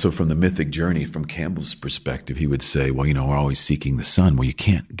so from the mythic journey, from Campbell's perspective, he would say, well, we're always seeking the sun. Well, you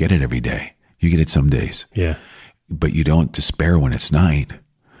can't get it every day. You get it some days. Yeah. But you don't despair when it's night.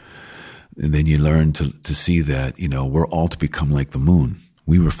 And then you learn to see that, we're all to become like the moon.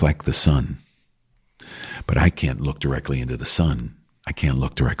 We reflect the sun. But I can't look directly into the sun. I can't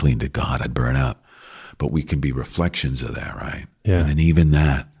look directly into God. I'd burn up. But we can be reflections of that, right? Yeah. And then even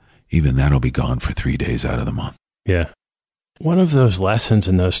that'll be gone for 3 days out of the month. Yeah. One of those lessons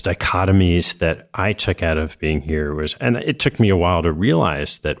and those dichotomies that I took out of being here was, and it took me a while to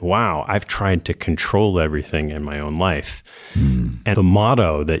realize that, wow, I've tried to control everything in my own life. And the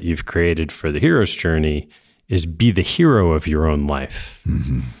motto that you've created for the hero's journey is be the hero of your own life.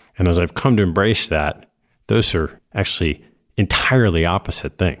 Mm-hmm. And as I've come to embrace that, those are actually entirely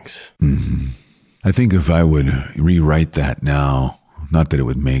opposite things. Mm-hmm. I think if I would rewrite that now, not that it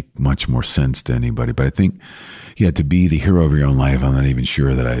would make much more sense to anybody, but I think, to be the hero of your own life, I'm not even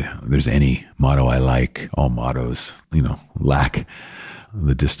sure that there's any motto I like. All mottos, lack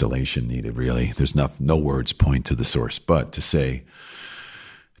the distillation needed, really. There's no words point to the source, but to say,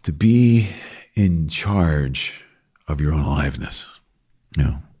 to be in charge of your own aliveness,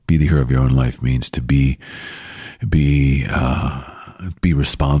 be the hero of your own life means to be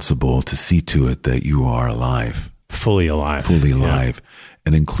responsible to see to it that you are alive. Fully alive. Yeah.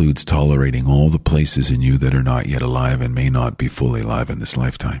 And includes tolerating all the places in you that are not yet alive and may not be fully alive in this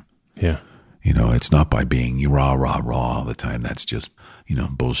lifetime. Yeah. It's not by being rah, rah, rah all the time. That's just,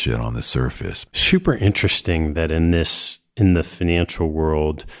 bullshit on the surface. Super interesting that in the financial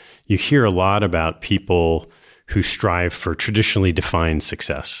world, you hear a lot about people who strive for traditionally defined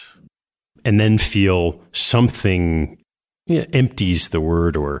success and then feel something empties the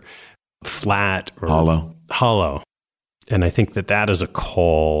word or flat or hollow. And I think that is a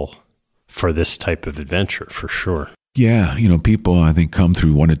call for this type of adventure for sure. Yeah. People, I think, come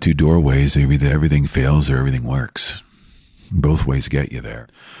through one of two doorways. Everything fails or everything works. Both ways get you there.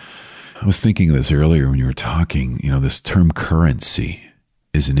 I was thinking of this earlier when you were talking. This term currency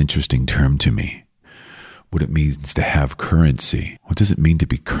is an interesting term to me. What it means to have currency. What does it mean to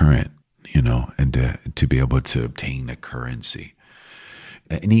be current, and to be able to obtain a currency?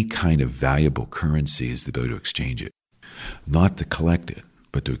 Any kind of valuable currency is the ability to exchange it. Not to collect it,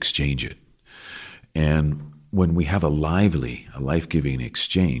 but to exchange it. And when we have a life-giving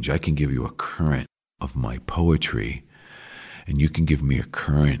exchange, I can give you a current of my poetry, and you can give me a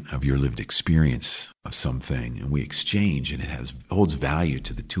current of your lived experience of something, and we exchange, and it holds value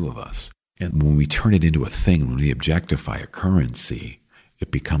to the two of us. And when we turn it into a thing, when we objectify a currency,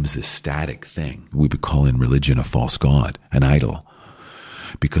 it becomes this static thing. We would call in religion a false god, an idol,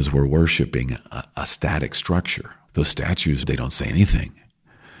 because we're worshiping a static structure. Those statues, they don't say anything.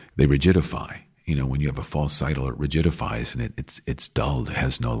 They rigidify. when you have a false idol, it rigidifies and it's dulled. It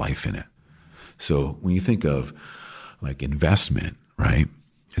has no life in it. So when you think of like investment, right,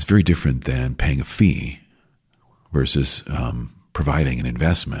 it's very different than paying a fee versus providing an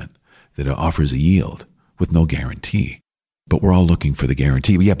investment that offers a yield with no guarantee. But we're all looking for the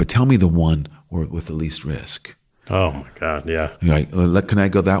guarantee. But tell me the one with the least risk. Oh my God, yeah. Right? Can I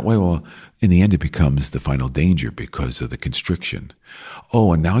go that way? Well, in the end, it becomes the final danger because of the constriction.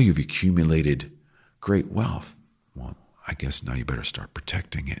 Oh, and now you've accumulated great wealth. Well, I guess now you better start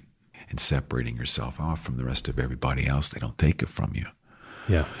protecting it and separating yourself off from the rest of everybody else. They don't take it from you.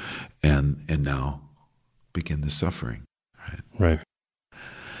 Yeah. And now begin the suffering. Right.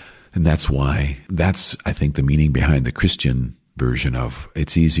 And that's I think, the meaning behind the Christian version of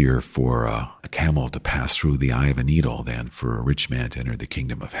it's easier for a camel to pass through the eye of a needle than for a rich man to enter the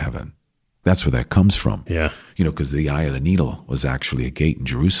kingdom of heaven. That's where that comes from. Yeah. Because the eye of the needle was actually a gate in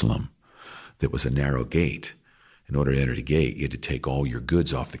Jerusalem that was a narrow gate. In order to enter the gate, you had to take all your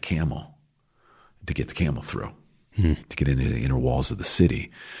goods off the camel to get the camel through, to get into the inner walls of the city.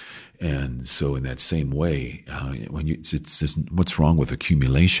 And so in that same way, it's what's wrong with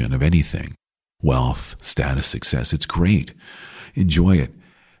accumulation of anything? Wealth, status, success, it's great. Enjoy it.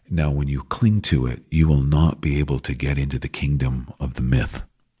 Now, when you cling to it, you will not be able to get into the kingdom of the myth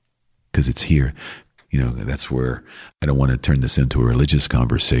because it's here. That's where I don't want to turn this into a religious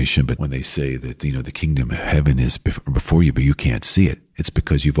conversation, but when they say that, the kingdom of heaven is before you, but you can't see it, it's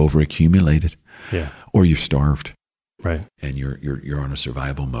because you've overaccumulated or you're starved. Right. And you're on a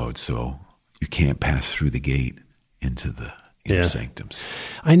survival mode, so you can't pass through the gate into the inner sanctums.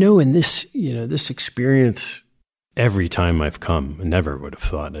 I know in this, this experience, every time I've come, I never would have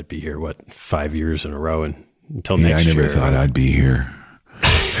thought I'd be here, 5 years in a row until next year. I never thought I'd be here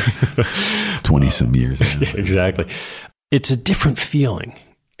 20 some years. Exactly. It's a different feeling.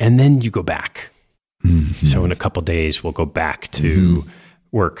 And then you go back. Mm-hmm. So in a couple of days, we'll go back to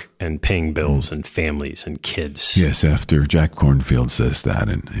work and paying bills and families and kids. Yes, after Jack Kornfield says that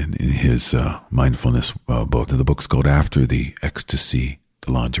in his mindfulness book. The book's called After the Ecstasy,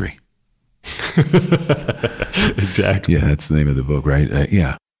 the Laundry. Exactly. Yeah, that's the name of the book, right?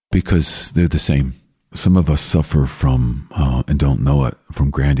 Because they're the same. Some of us suffer from, and don't know it,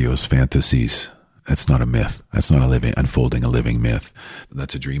 from grandiose fantasies. That's not a myth. That's not unfolding a living myth.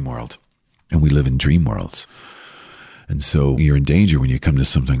 That's a dream world. And we live in dream worlds. And so you're in danger when you come to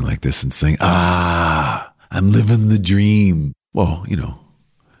something like this and saying, I'm living the dream. Well,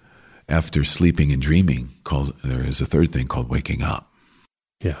 after sleeping and dreaming, there is a third thing called waking up.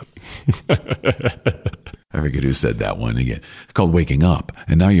 Yeah. I forget who said that one again. It's called waking up.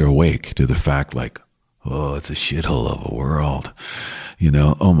 And now you're awake to the fact it's a shithole of a world.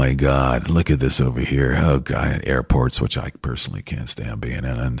 Oh my God, look at this over here. Oh God, at airports, which I personally can't stand being in.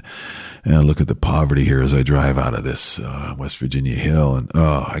 And look at the poverty here as I drive out of this West Virginia hill. And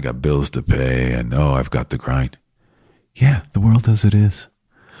I got bills to pay. And I've got the grind. Yeah, the world as it is.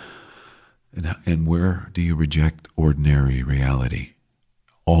 And where do you reject ordinary reality?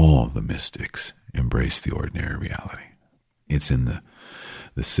 All the mystics embrace the ordinary reality. It's in the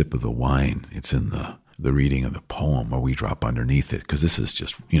sip of the wine. It's in the reading of the poem where we drop underneath it. Because this is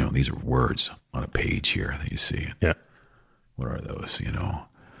just, these are words on a page here that you see. Yeah. What are those,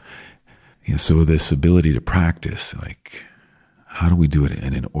 So this ability to practice, how do we do it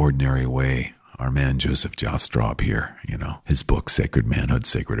in an ordinary way? Our man Joseph Jostrop here, his book, Sacred Manhood,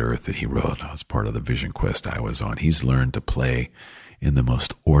 Sacred Earth, that he wrote as part of the Vision Quest I was on. He's learned to play in the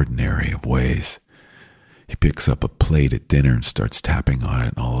most ordinary of ways. He picks up a plate at dinner and starts tapping on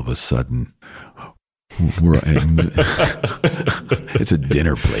it, and all of a sudden, it's a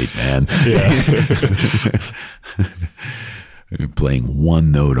dinner plate, man. Yeah. Playing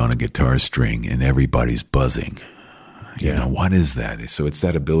one note on a guitar string and everybody's buzzing. What is that? So it's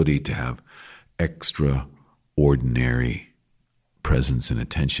that ability to have extraordinary presence and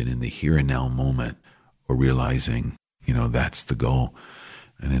attention in the here and now moment, or realizing, that's the goal.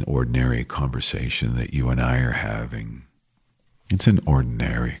 And an ordinary conversation that you and I are having, it's an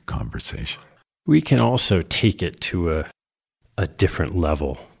ordinary conversation. We can also take it to a different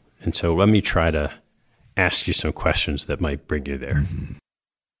level. And so let me try to ask you some questions that might bring you there. Mm-hmm.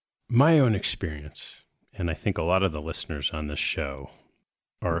 My own experience, and I think a lot of the listeners on this show,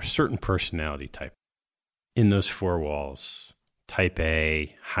 are a certain personality type. In those four walls, type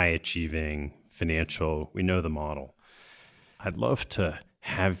A, high achieving, financial, we know the model. I'd love to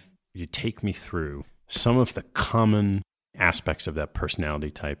have you take me through some of the common aspects of that personality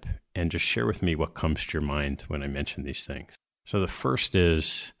type and just share with me what comes to your mind when I mention these things. So the first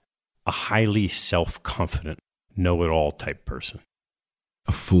is a highly self-confident, know-it-all type person.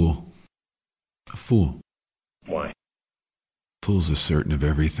 A fool. A fool. Why? Fools are certain of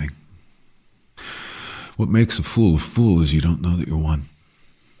everything. What makes a fool is you don't know that you're one.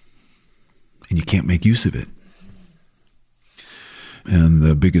 And you can't make use of it. And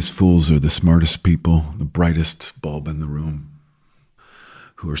the biggest fools are the smartest people, the brightest bulb in the room,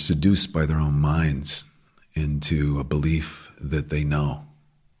 who are seduced by their own minds into a belief that they know.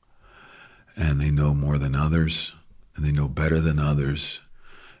 And they know more than others, and they know better than others.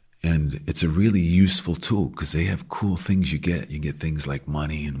 And it's a really useful tool because they have cool things you get. You get things like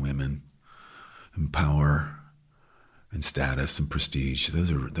money and women and power and status and prestige.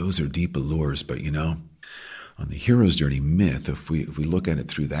 Those are deep allures. But on the hero's journey myth, if we look at it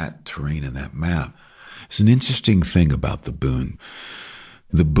through that terrain and that map, it's an interesting thing about the boon.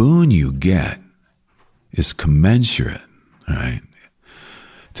 The boon you get is commensurate, right,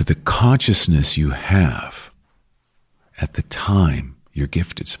 to the consciousness you have at the time you're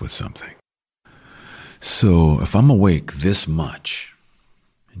gifted with something. So if I'm awake this much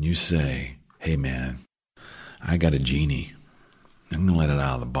and you say, hey man, I got a genie, I'm going to let it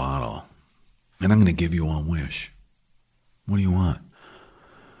out of the bottle and I'm going to give you one wish. What do you want?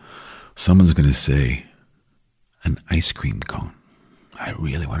 Someone's going to say, an ice cream cone. I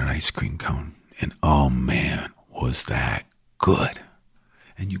really want an ice cream cone. And oh man, was that good.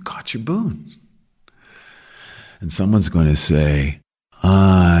 And you got your boon. And someone's going to say,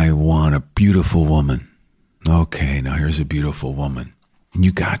 I want a beautiful woman. Okay, now here's a beautiful woman. And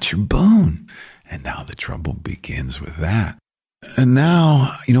you got your boon. And now the trouble begins with that. And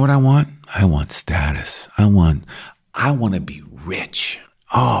now, you know what I want? I want status. I want to be rich.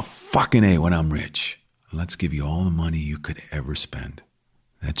 Oh, fucking A, when I'm rich. Let's give you all the money you could ever spend.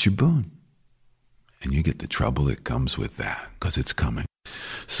 That's your boon. And you get the trouble that comes with that, because it's coming.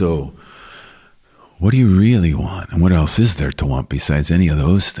 So, what do you really want? And what else is there to want besides any of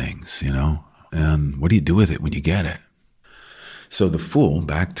those things, And what do you do with it when you get it? So the fool,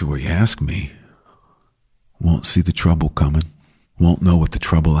 back to where you ask me, won't see the trouble coming, won't know what the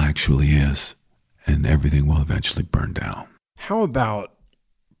trouble actually is, and everything will eventually burn down. How about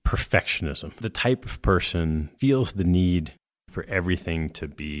perfectionism? The type of person feels the need for everything to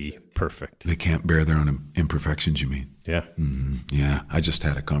be perfect. They can't bear their own imperfections, you mean? Yeah. Mm-hmm. Yeah. I just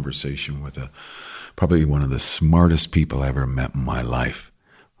had a conversation with probably one of the smartest people I ever met in my life.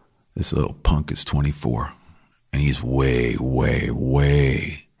 This little punk is 24, and he's way, way,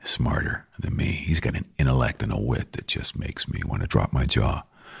 way smarter than me. He's got an intellect and a wit that just makes me want to drop my jaw.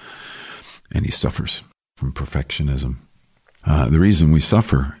 And he suffers from perfectionism. The reason we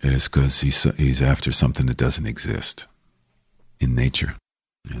suffer is because he's after something that doesn't exist in nature.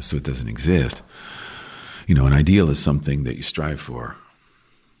 So it doesn't exist. An ideal is something that you strive for,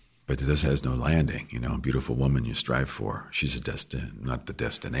 but it just has no landing. A beautiful woman you strive for. She's not the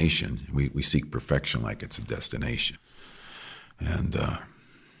destination. We seek perfection like it's a destination. And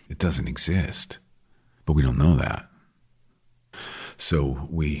it doesn't exist, but we don't know that. So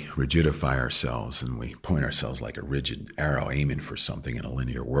we rigidify ourselves and we point ourselves like a rigid arrow aiming for something in a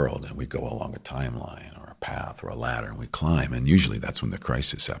linear world, and we go along a timeline or a path or a ladder and we climb, and usually that's when the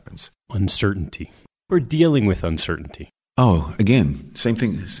crisis happens. Uncertainty. We're dealing with uncertainty. Oh, again, same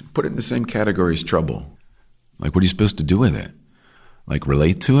thing. Put it in the same category as trouble. Like, what are you supposed to do with it? Like,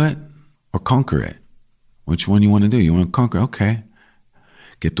 relate to it or conquer it? Which one you want to do? You want to conquer? Okay.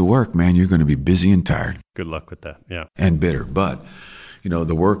 Get to work, man. You're going to be busy and tired. Good luck with that. Yeah. And bitter. But,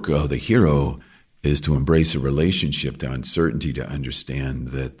 the work of the hero is to embrace a relationship to uncertainty, to understand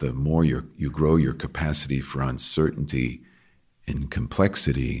that the more you grow your capacity for uncertainty and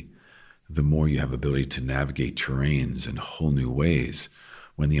complexity, the more you have ability to navigate terrains in whole new ways,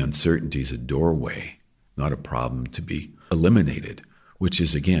 when the uncertainty is a doorway, not a problem to be eliminated, which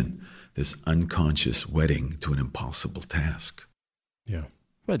is, again, this unconscious wedding to an impossible task. Yeah.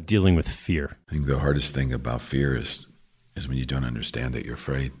 What about dealing with fear? I think the hardest thing about fear is when you don't understand that you're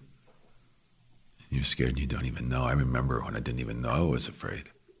afraid. You're scared and you don't even know. I remember when I didn't even know I was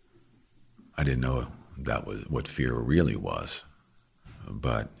afraid. I didn't know that was what fear really was.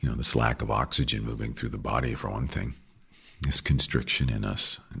 But, this lack of oxygen moving through the body, for one thing, this constriction in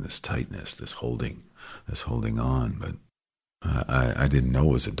us, and this tightness, this holding on. But I didn't know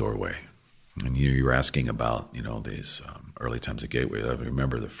it was a doorway. And you were asking about, these early times at Gateway. I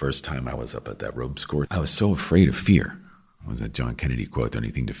remember the first time I was up at that robes course, I was so afraid of fear. It was that John Kennedy quote, the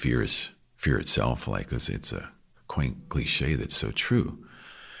only thing to fear is fear itself, because it's a quaint cliche that's so true.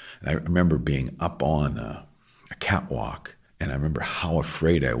 And I remember being up on a catwalk, and I remember how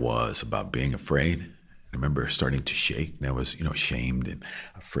afraid I was about being afraid. I remember starting to shake, and I was, ashamed and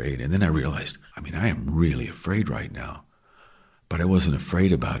afraid. And then I realized, I am really afraid right now, but I wasn't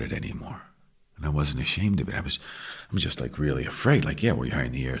afraid about it anymore. And I wasn't ashamed of it. I'm just like really afraid. Like, yeah, well, you're high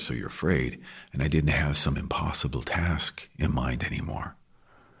in the air, so you're afraid. And I didn't have some impossible task in mind anymore.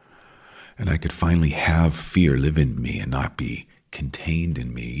 And I could finally have fear live in me and not be contained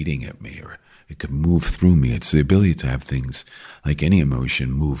in me, eating at me, or it could move through me. It's the ability to have things like any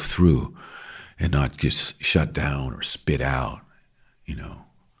emotion move through and not just shut down or spit out, you know.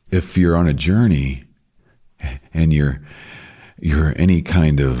 If you're on a journey and you're any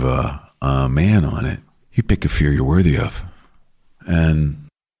kind of man on it, you pick a fear you're worthy of. And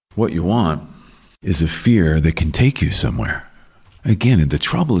what you want is a fear that can take you somewhere. Again, the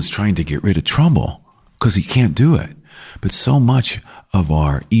trouble is trying to get rid of trouble because you can't do it. But so much of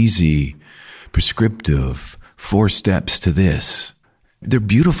our easy, prescriptive 4 steps to this, they're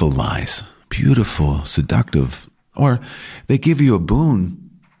beautiful lies, beautiful, seductive, or they give you a boon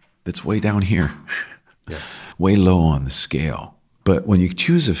that's way down here, way low on the scale. But when you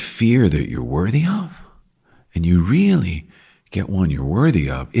choose a fear that you're worthy of, and you really get one you're worthy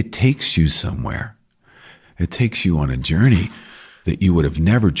of, it takes you somewhere. It takes you on a journey that you would have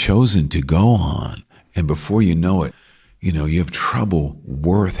never chosen to go on. And before you know it, you know, you have trouble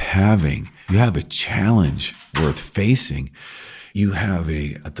worth having. You have a challenge worth facing. You have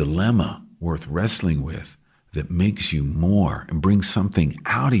a dilemma worth wrestling with that makes you more and brings something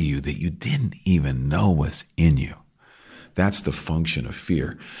out of you that you didn't even know was in you. That's the function of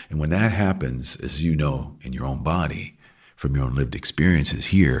fear. And when that happens, as you know, in your own body, from your own lived experiences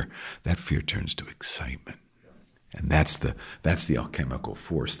here, that fear turns to excitement. And that's the alchemical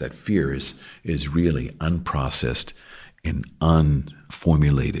force. That fear is really unprocessed and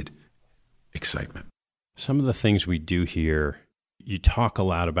unformulated excitement. Some of the things we do here, you talk a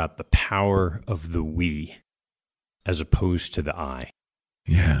lot about the power of the we as opposed to the I.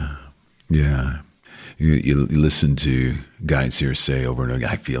 Yeah. You listen to guys here say over and over,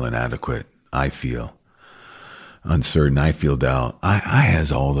 I feel inadequate. I feel uncertain. I feel doubt. I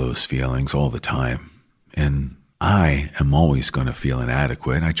has all those feelings all the time. And I am always going to feel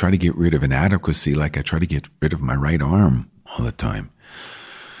inadequate. I try to get rid of inadequacy like I try to get rid of my right arm all the time.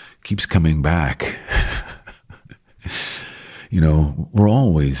 Keeps coming back. You know, we're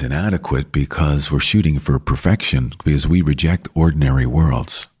always inadequate because we're shooting for perfection, because we reject ordinary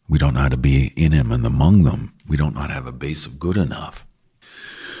worlds. We don't know how to be in them and among them. We don't know how to have a base of good enough.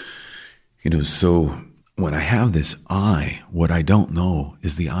 You know, so when I have this I, what I don't know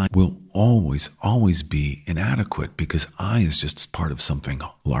is the I will always be inadequate because I is just part of something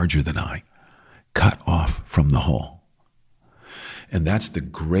larger than I, cut off from the whole. And that's the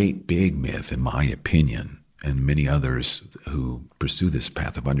great big myth, in my opinion, and many others who pursue this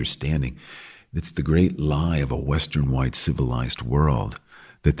path of understanding. It's the great lie of a Western white civilized world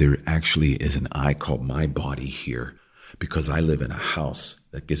that there actually is an I called my body here because I live in a house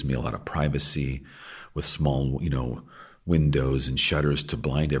that gives me a lot of privacy, with small, windows and shutters to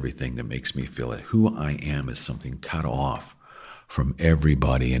blind everything that makes me feel that who I am is something cut off from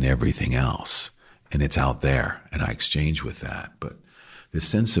everybody and everything else. And it's out there, and I exchange with that. But the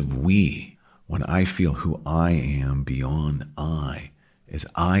sense of we, when I feel who I am beyond I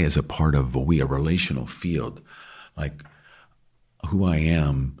as a part of a relational field, like who I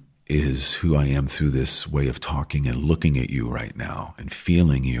am is who I am through this way of talking and looking at you right now and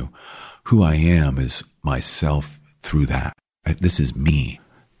feeling you. Who I am is myself through that. This is me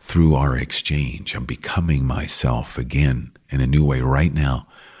through our exchange. I'm becoming myself again in a new way right now.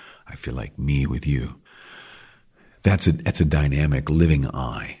 I feel like me with you. That's a dynamic living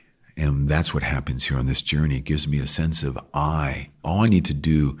I. And that's what happens here on this journey. It gives me a sense of I. All I need to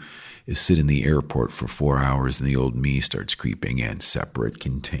do is sit in the airport for 4 hours and the old me starts creeping in, separate,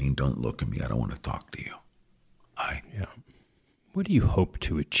 contained. Don't look at me. I don't want to talk to you. Yeah. What do you hope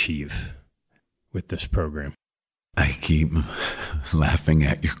to achieve with this program? I keep laughing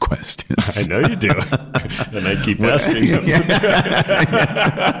at your questions. I know you do. And I keep asking them.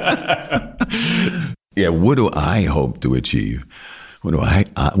 Yeah, what do I hope to achieve?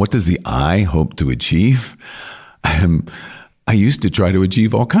 What does the I hope to achieve? I used to try to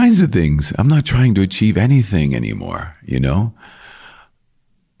achieve all kinds of things. I'm not trying to achieve anything anymore,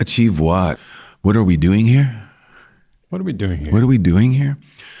 Achieve what? What are we doing here? What are we doing here? What are we doing here?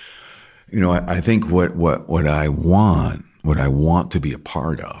 I think what I want to be a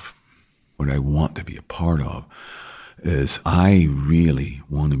part of, is I really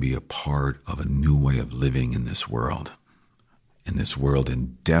want to be a part of a new way of living in this world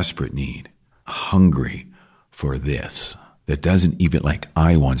in desperate need, hungry for this, that doesn't even, like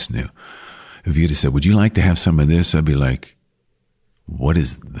I once knew. If you'd have said, would you like to have some of this? I'd be like, what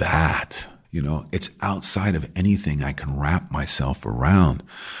is that? It's outside of anything I can wrap myself around.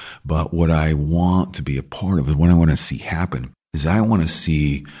 But what I want to be a part of, and what I want to see happen, is I want to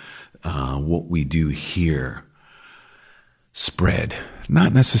see what we do here spread,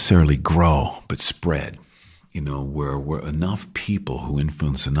 not necessarily grow, but spread. Where we're enough people who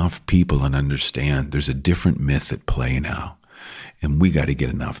influence enough people and understand there's a different myth at play now. And we got to get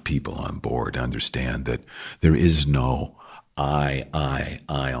enough people on board to understand that there is no I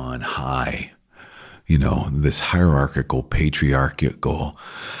on high. This hierarchical, patriarchal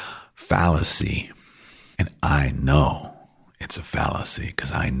fallacy. And I know it's a fallacy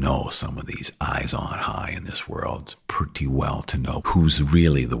because I know some of these eyes on high in this world pretty well to know who's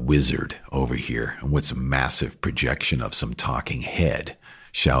really the wizard over here and what's a massive projection of some talking head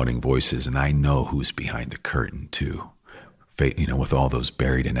shouting voices. And I know who's behind the curtain too, with all those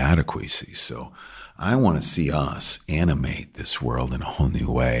buried inadequacies. So I want to see us animate this world in a whole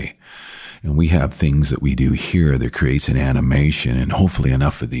new way. And we have things that we do here that creates an animation, and hopefully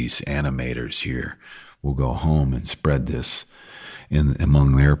enough of these animators here will go home and spread this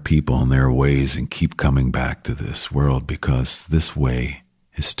among their people and their ways and keep coming back to this world, because this way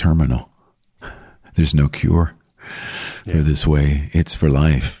is terminal. There's no cure for this way. It's for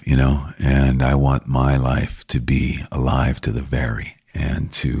life, and I want my life to be alive to the very,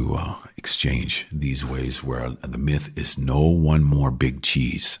 and to exchange these ways where the myth is no one more big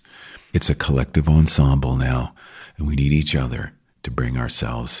cheese. It's a collective ensemble now, and we need each other to bring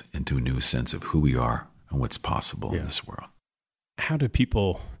ourselves into a new sense of who we are and what's possible in this world. How do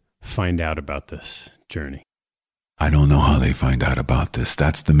people find out about this journey? I don't know how they find out about this.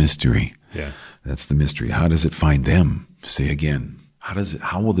 That's the mystery. Yeah. That's the mystery. How does it find them? Say again.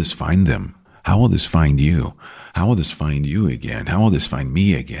 How will this find them? How will this find you? How will this find you again? How will this find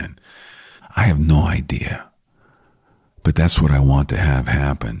me again? I have no idea. But that's what I want to have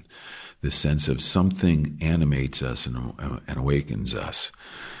happen. The sense of something animates us and awakens us.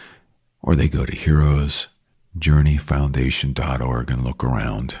 Or they go to heroesjourneyfoundation.org and look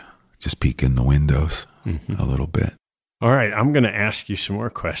around. Just peek in the windows a little bit. All right. I'm going to ask you some more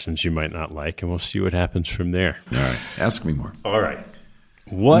questions you might not like, and we'll see what happens from there. All right. Ask me more. All right.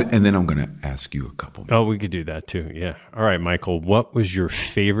 What? And then I'm going to ask you a couple more. Oh, we could do that too. Yeah. All right, Michael. What was your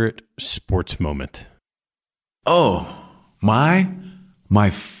favorite sports moment? Oh, my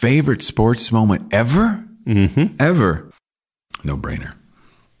favorite sports moment ever? Mm-hmm. Ever. No brainer.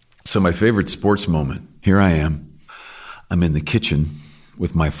 So my favorite sports moment, here I am. I'm in the kitchen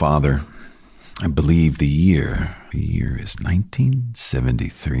with my father. I believe the year is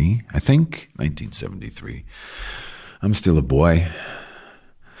 1973. I think 1973. I'm still a boy.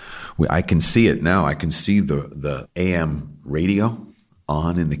 I can see it now. I can see the AM radio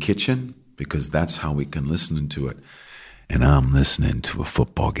on in the kitchen, because that's how we can listen to it. And I'm listening to a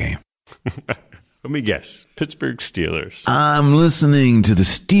football game. Let me guess. Pittsburgh Steelers. I'm listening to the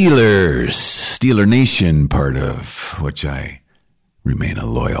Steelers, Steeler Nation part of which I remain a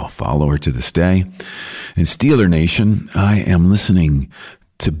loyal follower to this day. In Steeler Nation, I am listening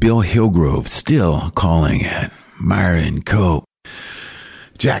to Bill Hillgrove still calling it, Myron Cope,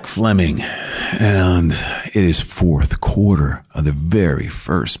 Jack Fleming, and it is fourth quarter of the very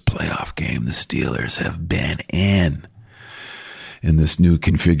first playoff game the Steelers have been in this new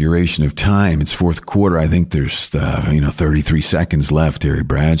configuration of time. It's fourth quarter. I think there's 33 seconds left. Terry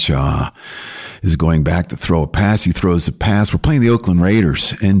Bradshaw is going back to throw a pass. He throws a pass. We're playing the Oakland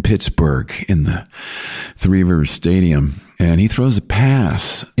Raiders in Pittsburgh in the Three Rivers Stadium, and he throws a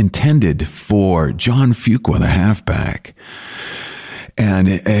pass intended for John Fuqua, the halfback. And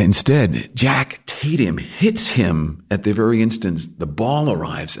instead, Jack Tatum hits him at the very instant the ball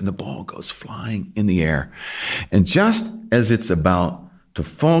arrives, and the ball goes flying in the air. And just as it's about to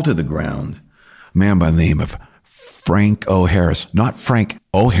fall to the ground, a man by the name of Frank O. Harris, not Frank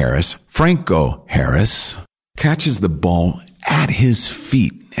O. Harris, Franco Harris, catches the ball at his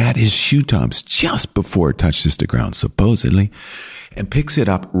feet, at his shoe tops, just before it touches the ground, supposedly, and picks it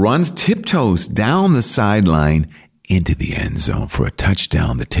up, runs tiptoes down the sideline into the end zone for a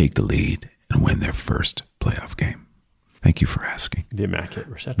touchdown to take the lead and win their first playoff game. Thank you for asking. The immaculate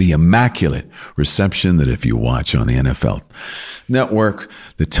reception. The immaculate reception that if you watch on the NFL Network,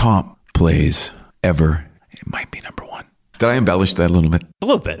 the top plays ever, it might be number one. Did I embellish that a little bit? A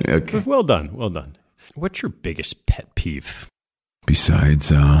little bit. Okay. Well done. Well done. What's your biggest pet peeve?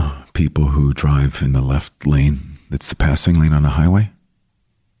 Besides people who drive in the left lane, that's the passing lane on a highway?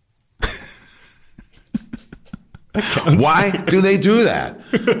 Why do they do that?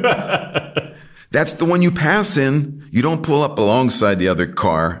 That's the one you pass in. You don't pull up alongside the other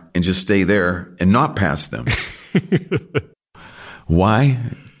car and just stay there and not pass them. Why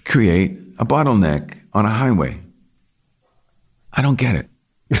create a bottleneck on a highway. I don't get it.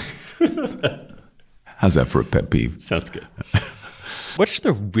 How's that for a pet peeve? Sounds good. What's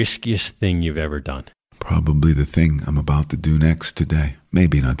the riskiest thing you've ever done? Probably the thing I'm about to do next today.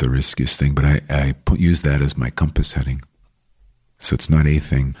 Maybe not the riskiest thing, but I use that as my compass heading. So it's not a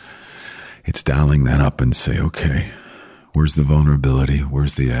thing. It's dialing that up and say, okay, where's the vulnerability?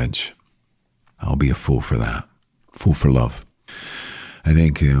 Where's the edge? I'll be a fool for that. Fool for love. I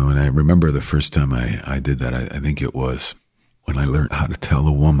think, when I remember the first time I did that, I think it was when I learned how to tell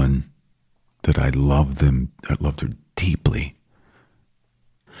a woman that I loved her deeply.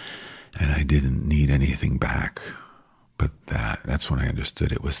 And I didn't need anything back. But that's when I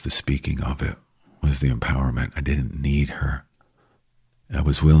understood it was the speaking of it, was the empowerment. I didn't need her. I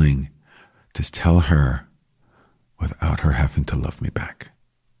was willing to tell her without her having to love me back.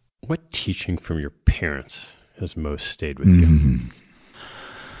 What teaching from your parents has most stayed with you?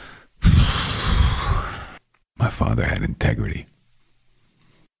 My father had integrity.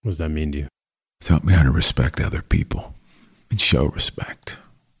 What does that mean to you? Taught me how to respect other people and show respect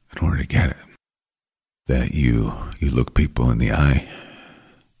in order to get it. That you look people in the eye.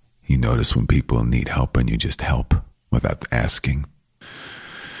 You notice when people need help and you just help without asking.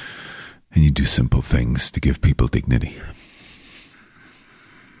 And you do simple things to give people dignity.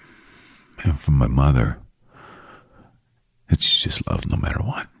 And from my mother, it's just love no matter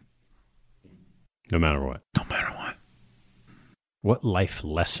what. No matter what? No matter what. What life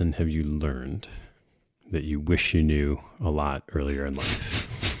lesson have you learned that you wish you knew a lot earlier in life?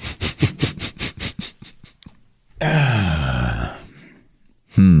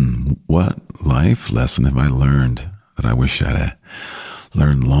 What life lesson have I learned that I wish I'd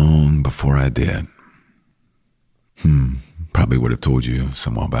learned long before I did? Probably would have told you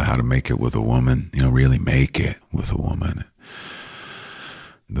somewhat about how to make it with a woman, really make it with a woman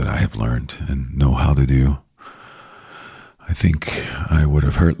that I have learned and know how to do. I think I would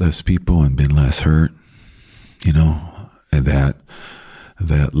have hurt less people and been less hurt, and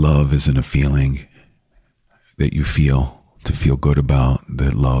that love isn't a feeling that you feel to feel good about,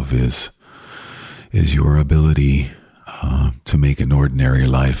 that love is your ability to make an ordinary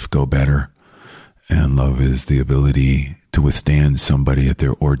life go better. And love is the ability to withstand somebody at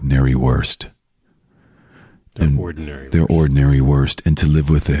their ordinary worst. Their ordinary worst, and to live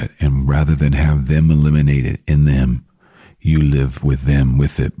with it. And rather than have them eliminated in them, you live with them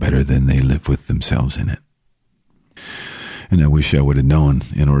with it better than they live with themselves in it. And I wish I would have known,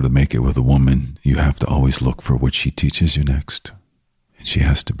 in order to make it with a woman, you have to always look for what she teaches you next. And she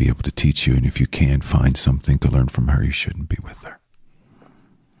has to be able to teach you. And if you can't find something to learn from her, you shouldn't be with her.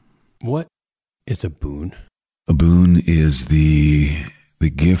 What is a boon? A boon is the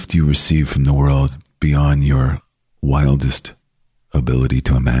gift you receive from the world beyond your wildest ability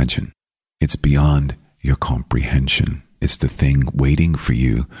to imagine. It's beyond your comprehension. It's the thing waiting for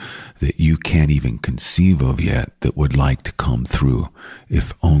you that you can't even conceive of yet, that would like to come through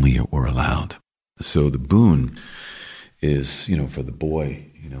if only it were allowed. So the boon is, for the boy,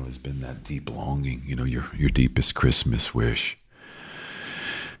 has been that deep longing, your deepest Christmas wish.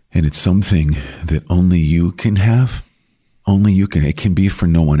 And it's something that only you can have. Only you can. It can be for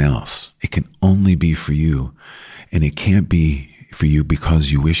no one else. It can only be for you. And it can't be for you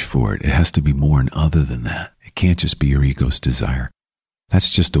because you wish for it. It has to be more and other than that. It can't just be your ego's desire. That's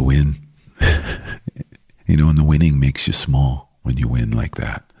just a win. And the winning makes you small when you win like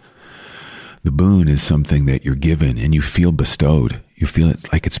that. The boon is something that you're given and you feel bestowed. You feel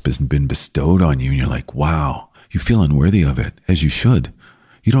it's like it's been bestowed on you, and you're like, wow. You feel unworthy of it, as you should.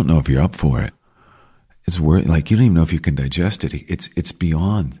 You don't know if you're up for it. It's you don't even know if you can digest it. It's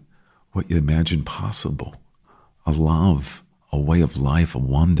beyond what you imagine possible. A love, a way of life, a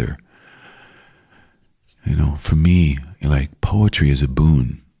wonder. For me, poetry is a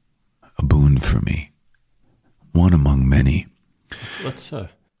boon for me. One among many. Let's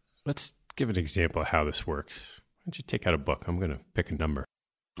give an example of how this works. Why don't you take out a book? I'm going to pick a number.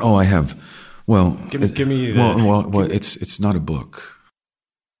 Oh, I have. Well, give me. It's not a book.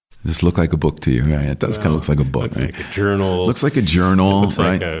 Does this look like a book to you? Right? It does kind of look like a book. Looks right? like a journal. Looks like a journal. Looks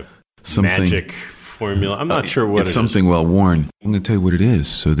right? like a something, magic formula. I'm not sure what it's something well worn. I'm going to tell you what it is,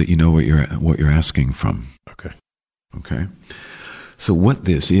 so that you know what you're asking from. Okay. So what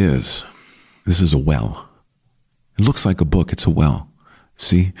this is a well. It looks like a book. It's a well.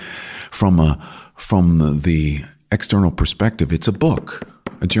 See, from the external perspective, it's a book,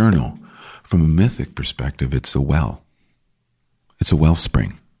 a journal. From a mythic perspective, it's a well. It's a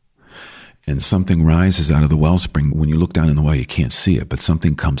wellspring. And something rises out of the wellspring. When you look down in the well, you can't see it, but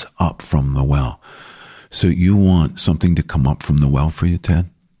something comes up from the well. So you want something to come up from the well for you, Ted?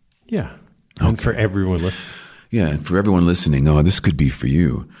 Yeah. And for everyone listening. Yeah, and for everyone listening, this could be for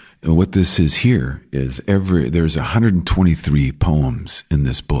you. And what this is here is there's 123 poems in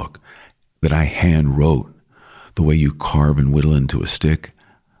this book that I hand wrote. The way you carve and whittle into a stick,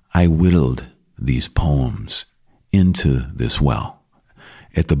 I whittled these poems into this well.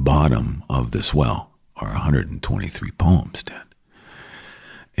 At the bottom of this well are 123 poems, Dad.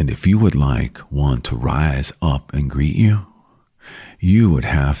 And if you would like one to rise up and greet you, you would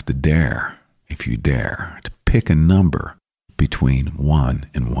have to dare, if you dare, to pick a number between 1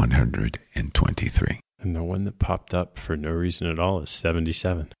 and 123. And the one that popped up for no reason at all is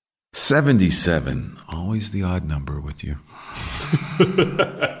 77. 77, always the odd number with you.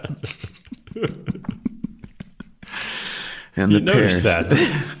 And you the noticed pairs,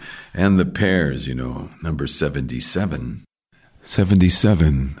 that. And the pairs, number 77.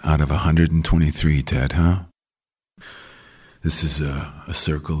 77 out of 123, Ted, huh? This is a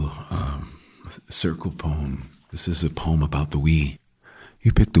circle poem. This is a poem about the we.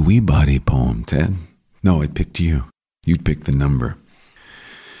 You picked the we body poem, Ted. No, I picked you. You'd picked the number.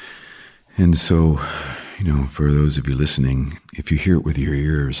 And so, for those of you listening, if you hear it with your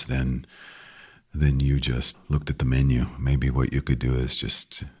ears, then you just looked at the menu. Maybe what you could do is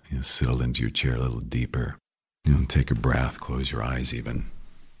just settle into your chair a little deeper. Take a breath, close your eyes even.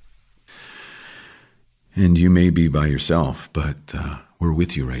 And you may be by yourself, but we're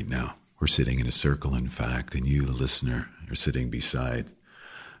with you right now. We're sitting in a circle, in fact, and you, the listener, are sitting beside.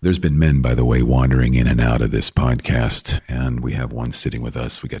 There's been men, by the way, wandering in and out of this podcast, and we have one sitting with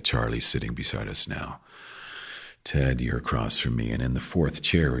us. We got Charlie sitting beside us now. Ted, you're across from me, and in the fourth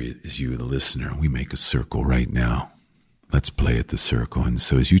chair is you, the listener. We make a circle right now. Let's play at the circle. And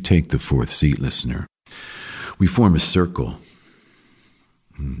so as you take the fourth seat, listener, we form a circle.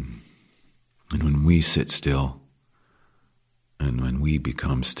 And when we sit still, and when we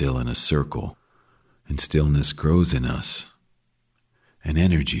become still in a circle, and stillness grows in us, an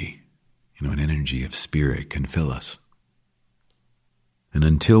energy, an energy of spirit can fill us. And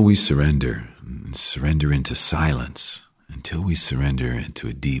until we surrender into silence, until we surrender into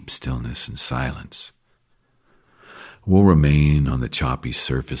a deep stillness and silence, we'll remain on the choppy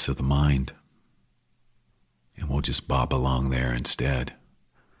surface of the mind, and we'll just bob along there instead.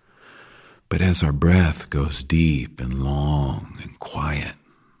 But as our breath goes deep and long and quiet,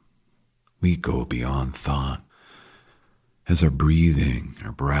 we go beyond thought. As our breathing,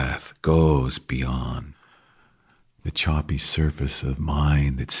 our breath goes beyond the choppy surface of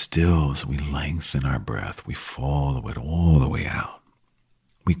mind that stills, we lengthen our breath, we follow it all the way out.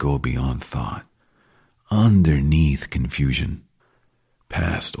 We go beyond thought, underneath confusion,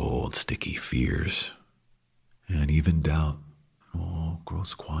 past old sticky fears, and even doubt. All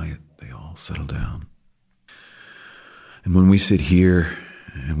grows quiet, they all settle down. And when we sit here,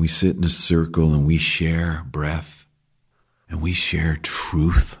 and we sit in a circle, and we share breath, and we share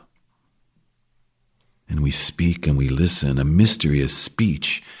truth, and we speak and we listen, a mystery of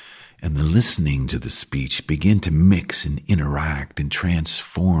speech and the listening to the speech begin to mix and interact and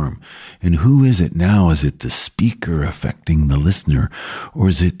transform. And who is it now? Is it the speaker affecting the listener? Or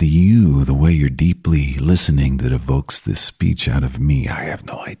is it the way you're deeply listening that evokes this speech out of me? I have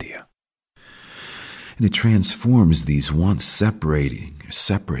no idea. And it transforms these once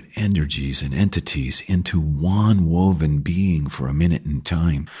separate energies and entities into one woven being for a minute in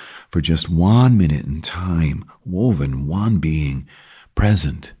time. For just 1 minute in time, woven, one being,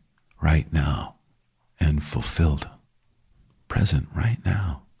 present right now and fulfilled. Present right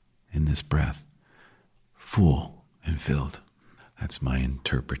now in this breath, full and filled. That's my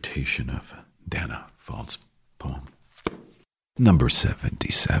interpretation of Dana Fault's poem. Number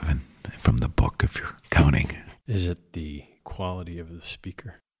 77 from the book, if you're counting. Is it the quality of the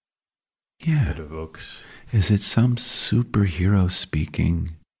speaker? Yeah. That evokes. Is it some superhero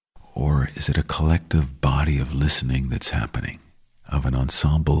speaking, or is it a collective body of listening that's happening, of an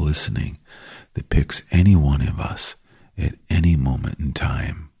ensemble listening that picks any one of us at any moment in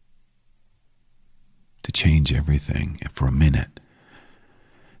time to change everything for a minute?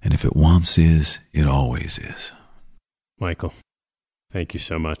 And if it once is, it always is. Michael, thank you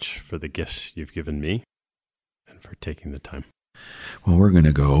so much for the gifts you've given me and for taking the time. Well, we're going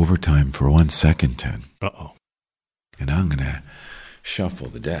to go overtime for 1 second, Ted. Uh-oh. And I'm going to shuffle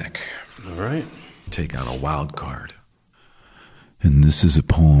the deck. All right. Take out a wild card. And this is a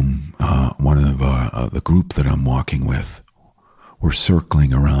poem, one of the group that I'm walking with. We're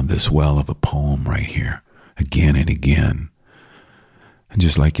circling around this well of a poem right here, again and again. And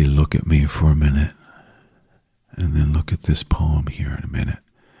just like you look at me for a minute, and then look at this poem here in a minute.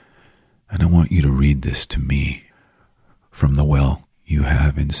 And I want you to read this to me from the well you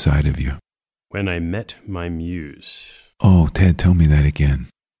have inside of you. When I met my muse. Oh, Ted, tell me that again.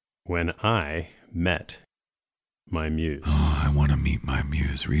 When I met my muse. Oh, I want to meet my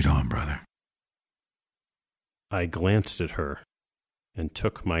muse. Read on, brother. I glanced at her and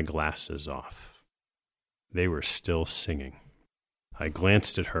took my glasses off. They were still singing. I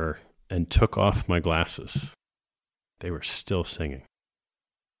glanced at her and took off my glasses. They were still singing.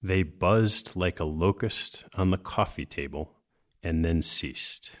 They buzzed like a locust on the coffee table and then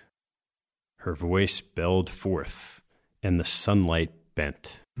ceased. Her voice belled forth, and the sunlight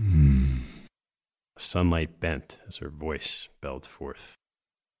bent. Sunlight bent as her voice belled forth.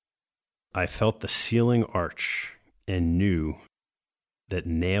 I felt the ceiling arch and knew that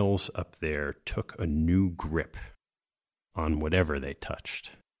nails up there took a new grip on whatever they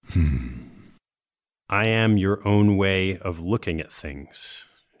touched. I am your own way of looking at things,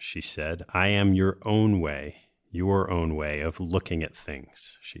 she said. I am your own way of looking at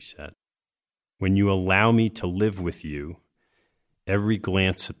things, she said. When you allow me to live with you, every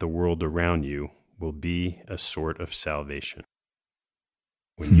glance at the world around you will be a sort of salvation.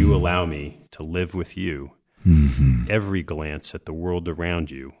 When you allow me to live with you, every glance at the world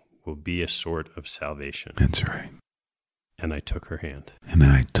around you will be a sort of salvation. That's right. And I took her hand.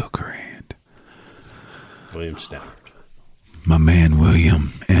 William Stafford. My man,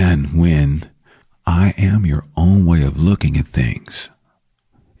 William. And when I am your own way of looking at things,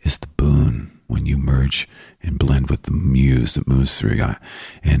 it's the boon. When you merge and blend with the muse that moves through you,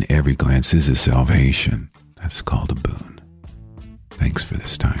 and every glance is a salvation. That's called a boon. Thanks for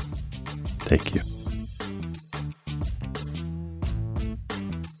this time. Thank you.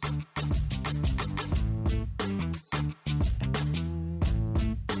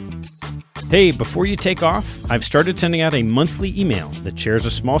 Hey, before you take off, I've started sending out a monthly email that shares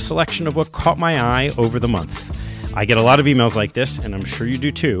a small selection of what caught my eye over the month. I get a lot of emails like this, and I'm sure you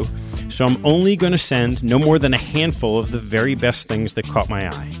do too, so I'm only going to send no more than a handful of the very best things that caught my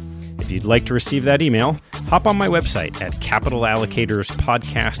eye. If you'd like to receive that email, hop on my website at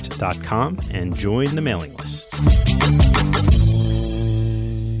capitalallocatorspodcast.com and join the mailing list.